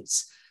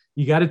case.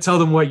 You got to tell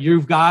them what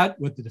you've got,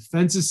 what the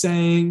defense is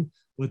saying,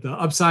 what the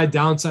upside,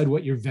 downside,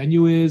 what your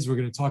venue is. We're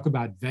going to talk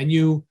about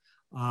venue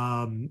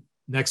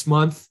next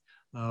month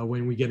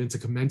when we get into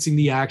commencing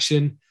the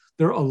action.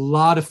 There are a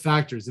lot of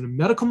factors. In a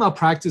medical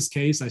malpractice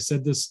case, I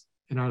said this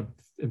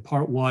in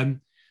part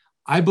one,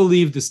 I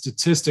believe the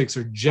statistics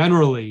are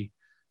generally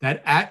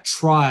that at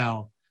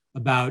trial,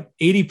 about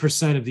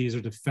 80% of these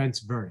are defense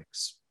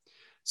verdicts.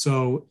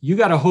 So you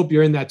got to hope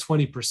you're in that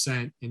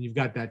 20% and you've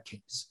got that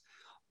case.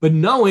 But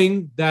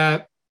knowing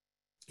that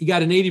you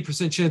got an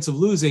 80% chance of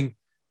losing,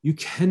 you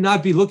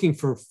cannot be looking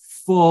for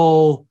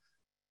full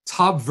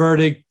top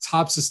verdict,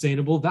 top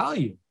sustainable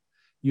value.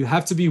 You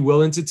have to be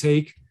willing to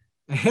take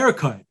a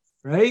haircut,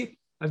 right?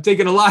 I've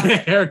taken a lot of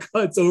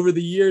haircuts over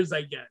the years,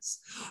 I guess.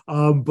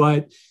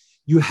 But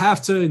you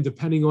have to, and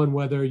depending on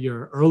whether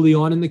you're early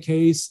on in the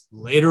case,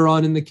 later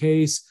on in the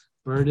case,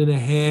 bird in a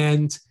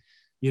hand,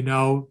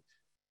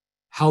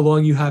 how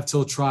long you have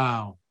till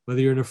trial,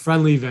 whether you're in a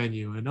friendly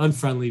venue, an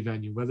unfriendly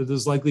venue, whether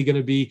there's likely going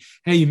to be,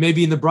 hey, you may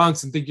be in the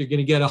Bronx and think you're going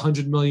to get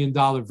 $100 million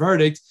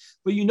verdict,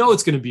 but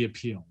it's going to be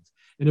appealed.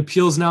 And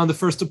appeals now in the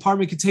first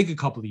department could take a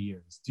couple of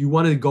years. Do you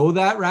want to go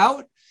that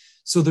route?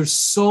 So there's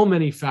so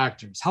many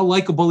factors. How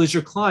likable is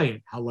your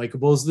client? How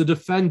likable is the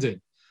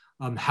defendant?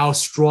 How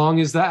strong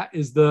is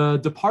the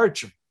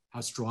departure?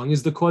 How strong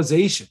is the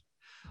causation?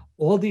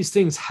 All these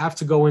things have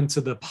to go into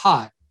the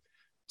pot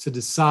to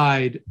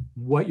decide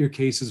what your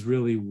case is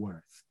really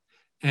worth.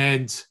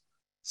 And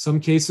some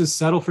cases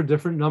settle for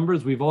different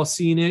numbers. We've all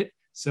seen it,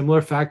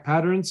 similar fact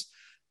patterns.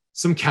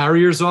 Some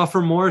carriers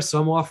offer more,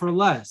 some offer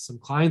less. Some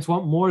clients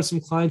want more, some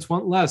clients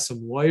want less.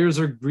 Some lawyers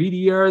are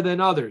greedier than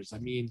others. I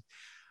mean,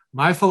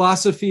 my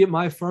philosophy at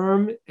my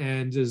firm,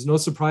 and there's no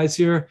surprise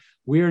here,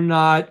 we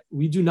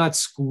do not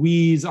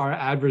squeeze our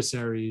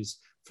adversaries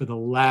for the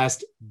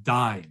last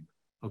dime,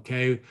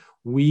 okay?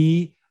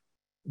 We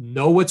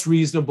know what's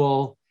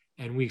reasonable,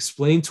 and we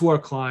explain to our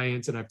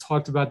clients, and I've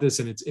talked about this,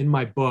 and it's in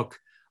my book.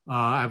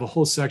 I have a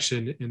whole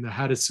section in the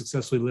How to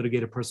Successfully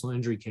Litigate a Personal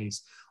Injury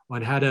Case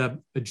on how to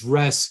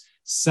address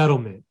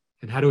settlement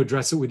and how to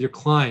address it with your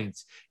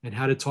clients and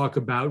how to talk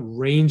about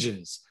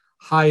ranges,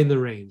 high in the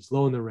range,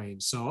 low in the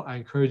range. So I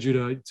encourage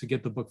you to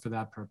get the book for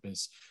that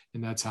purpose,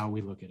 and that's how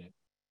we look at it.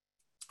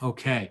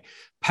 Okay,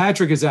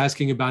 Patrick is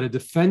asking about a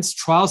defense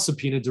trial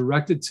subpoena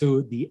directed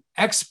to the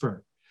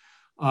expert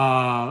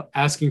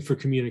asking for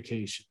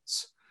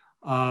communications.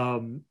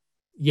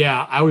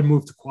 I would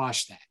move to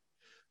quash that.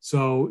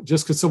 So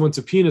just because someone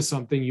subpoenas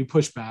something, you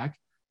push back,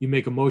 you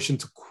make a motion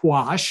to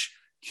quash,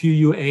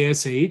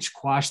 Q-U-A-S-H,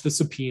 quash the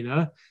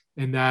subpoena,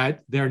 and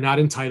that they're not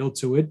entitled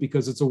to it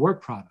because it's a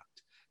work product.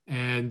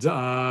 And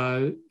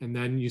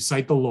then you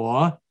cite the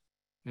law,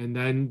 and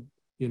then,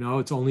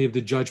 it's only if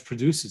the judge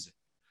produces it.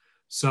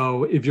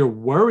 So if you're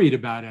worried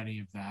about any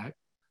of that,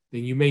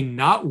 then you may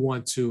not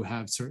want to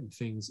have certain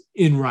things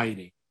in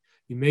writing.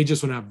 You may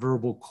just want to have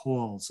verbal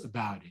calls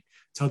about it.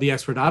 Tell the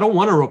expert, I don't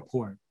want a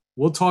report.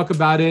 We'll talk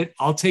about it.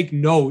 I'll take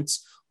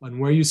notes on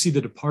where you see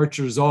the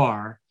departures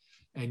are,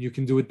 and you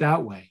can do it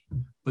that way.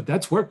 But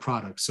that's work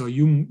product. So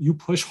you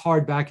push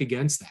hard back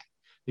against that.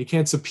 They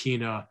can't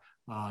subpoena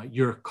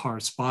your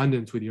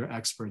correspondence with your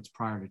experts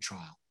prior to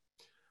trial.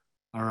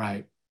 All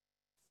right.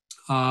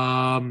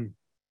 All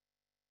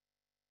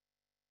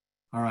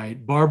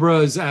right. Barbara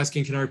is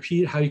asking, can I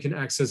repeat how you can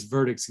access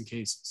verdicts in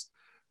cases?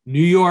 New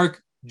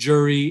York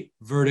Jury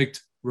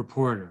Verdict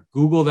Reporter.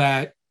 Google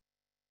that.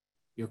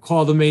 You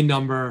call the main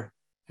number.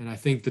 And I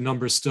think the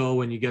number still,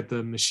 when you get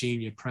the machine,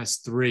 you press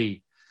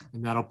 3.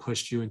 and that'll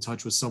push you in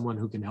touch with someone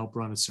who can help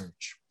run a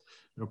search.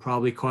 It'll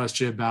probably cost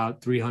you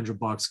about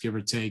 $300, give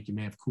or take. You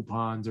may have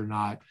coupons or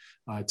not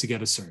to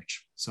get a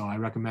search. So I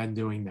recommend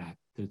doing that.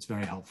 It's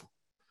very helpful.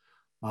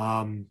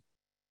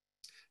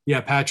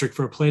 Yeah, Patrick,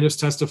 for a plaintiff's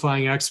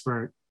testifying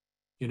expert,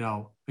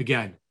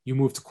 again, you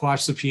move to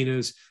quash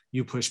subpoenas,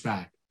 you push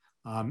back,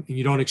 and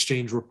you don't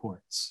exchange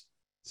reports.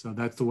 So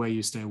that's the way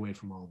you stay away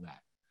from all of that.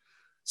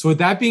 So with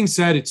that being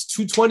said, it's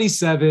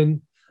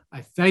 2:27.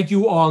 I thank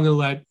you all. I'm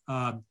going to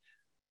let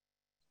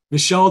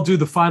Michelle do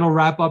the final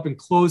wrap up and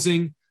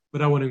closing,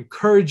 but I want to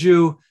encourage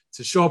you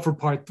to show up for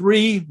part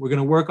 3. We're going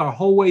to work our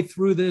whole way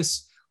through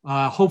this.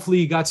 Hopefully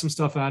you got some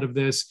stuff out of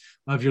this.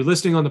 If you're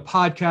listening on the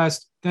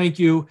podcast, thank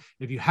you.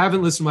 If you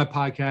haven't listened to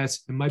my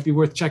podcast, it might be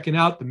worth checking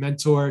out the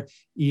Mentor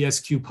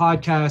ESQ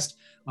podcast.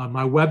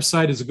 My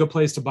website is a good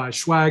place to buy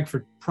swag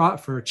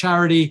for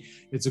charity.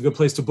 It's a good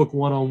place to book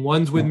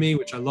one-on-ones with me,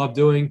 which I love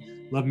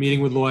doing, love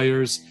meeting with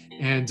lawyers.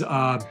 And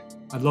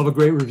I'd love a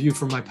great review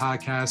for my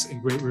podcast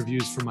and great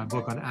reviews for my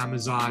book on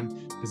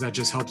Amazon, because that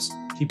just helps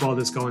keep all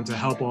this going, to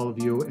help all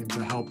of you and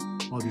to help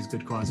all these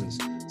good causes.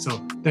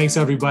 So thanks,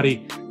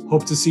 everybody.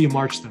 Hope to see you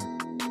March 3rd.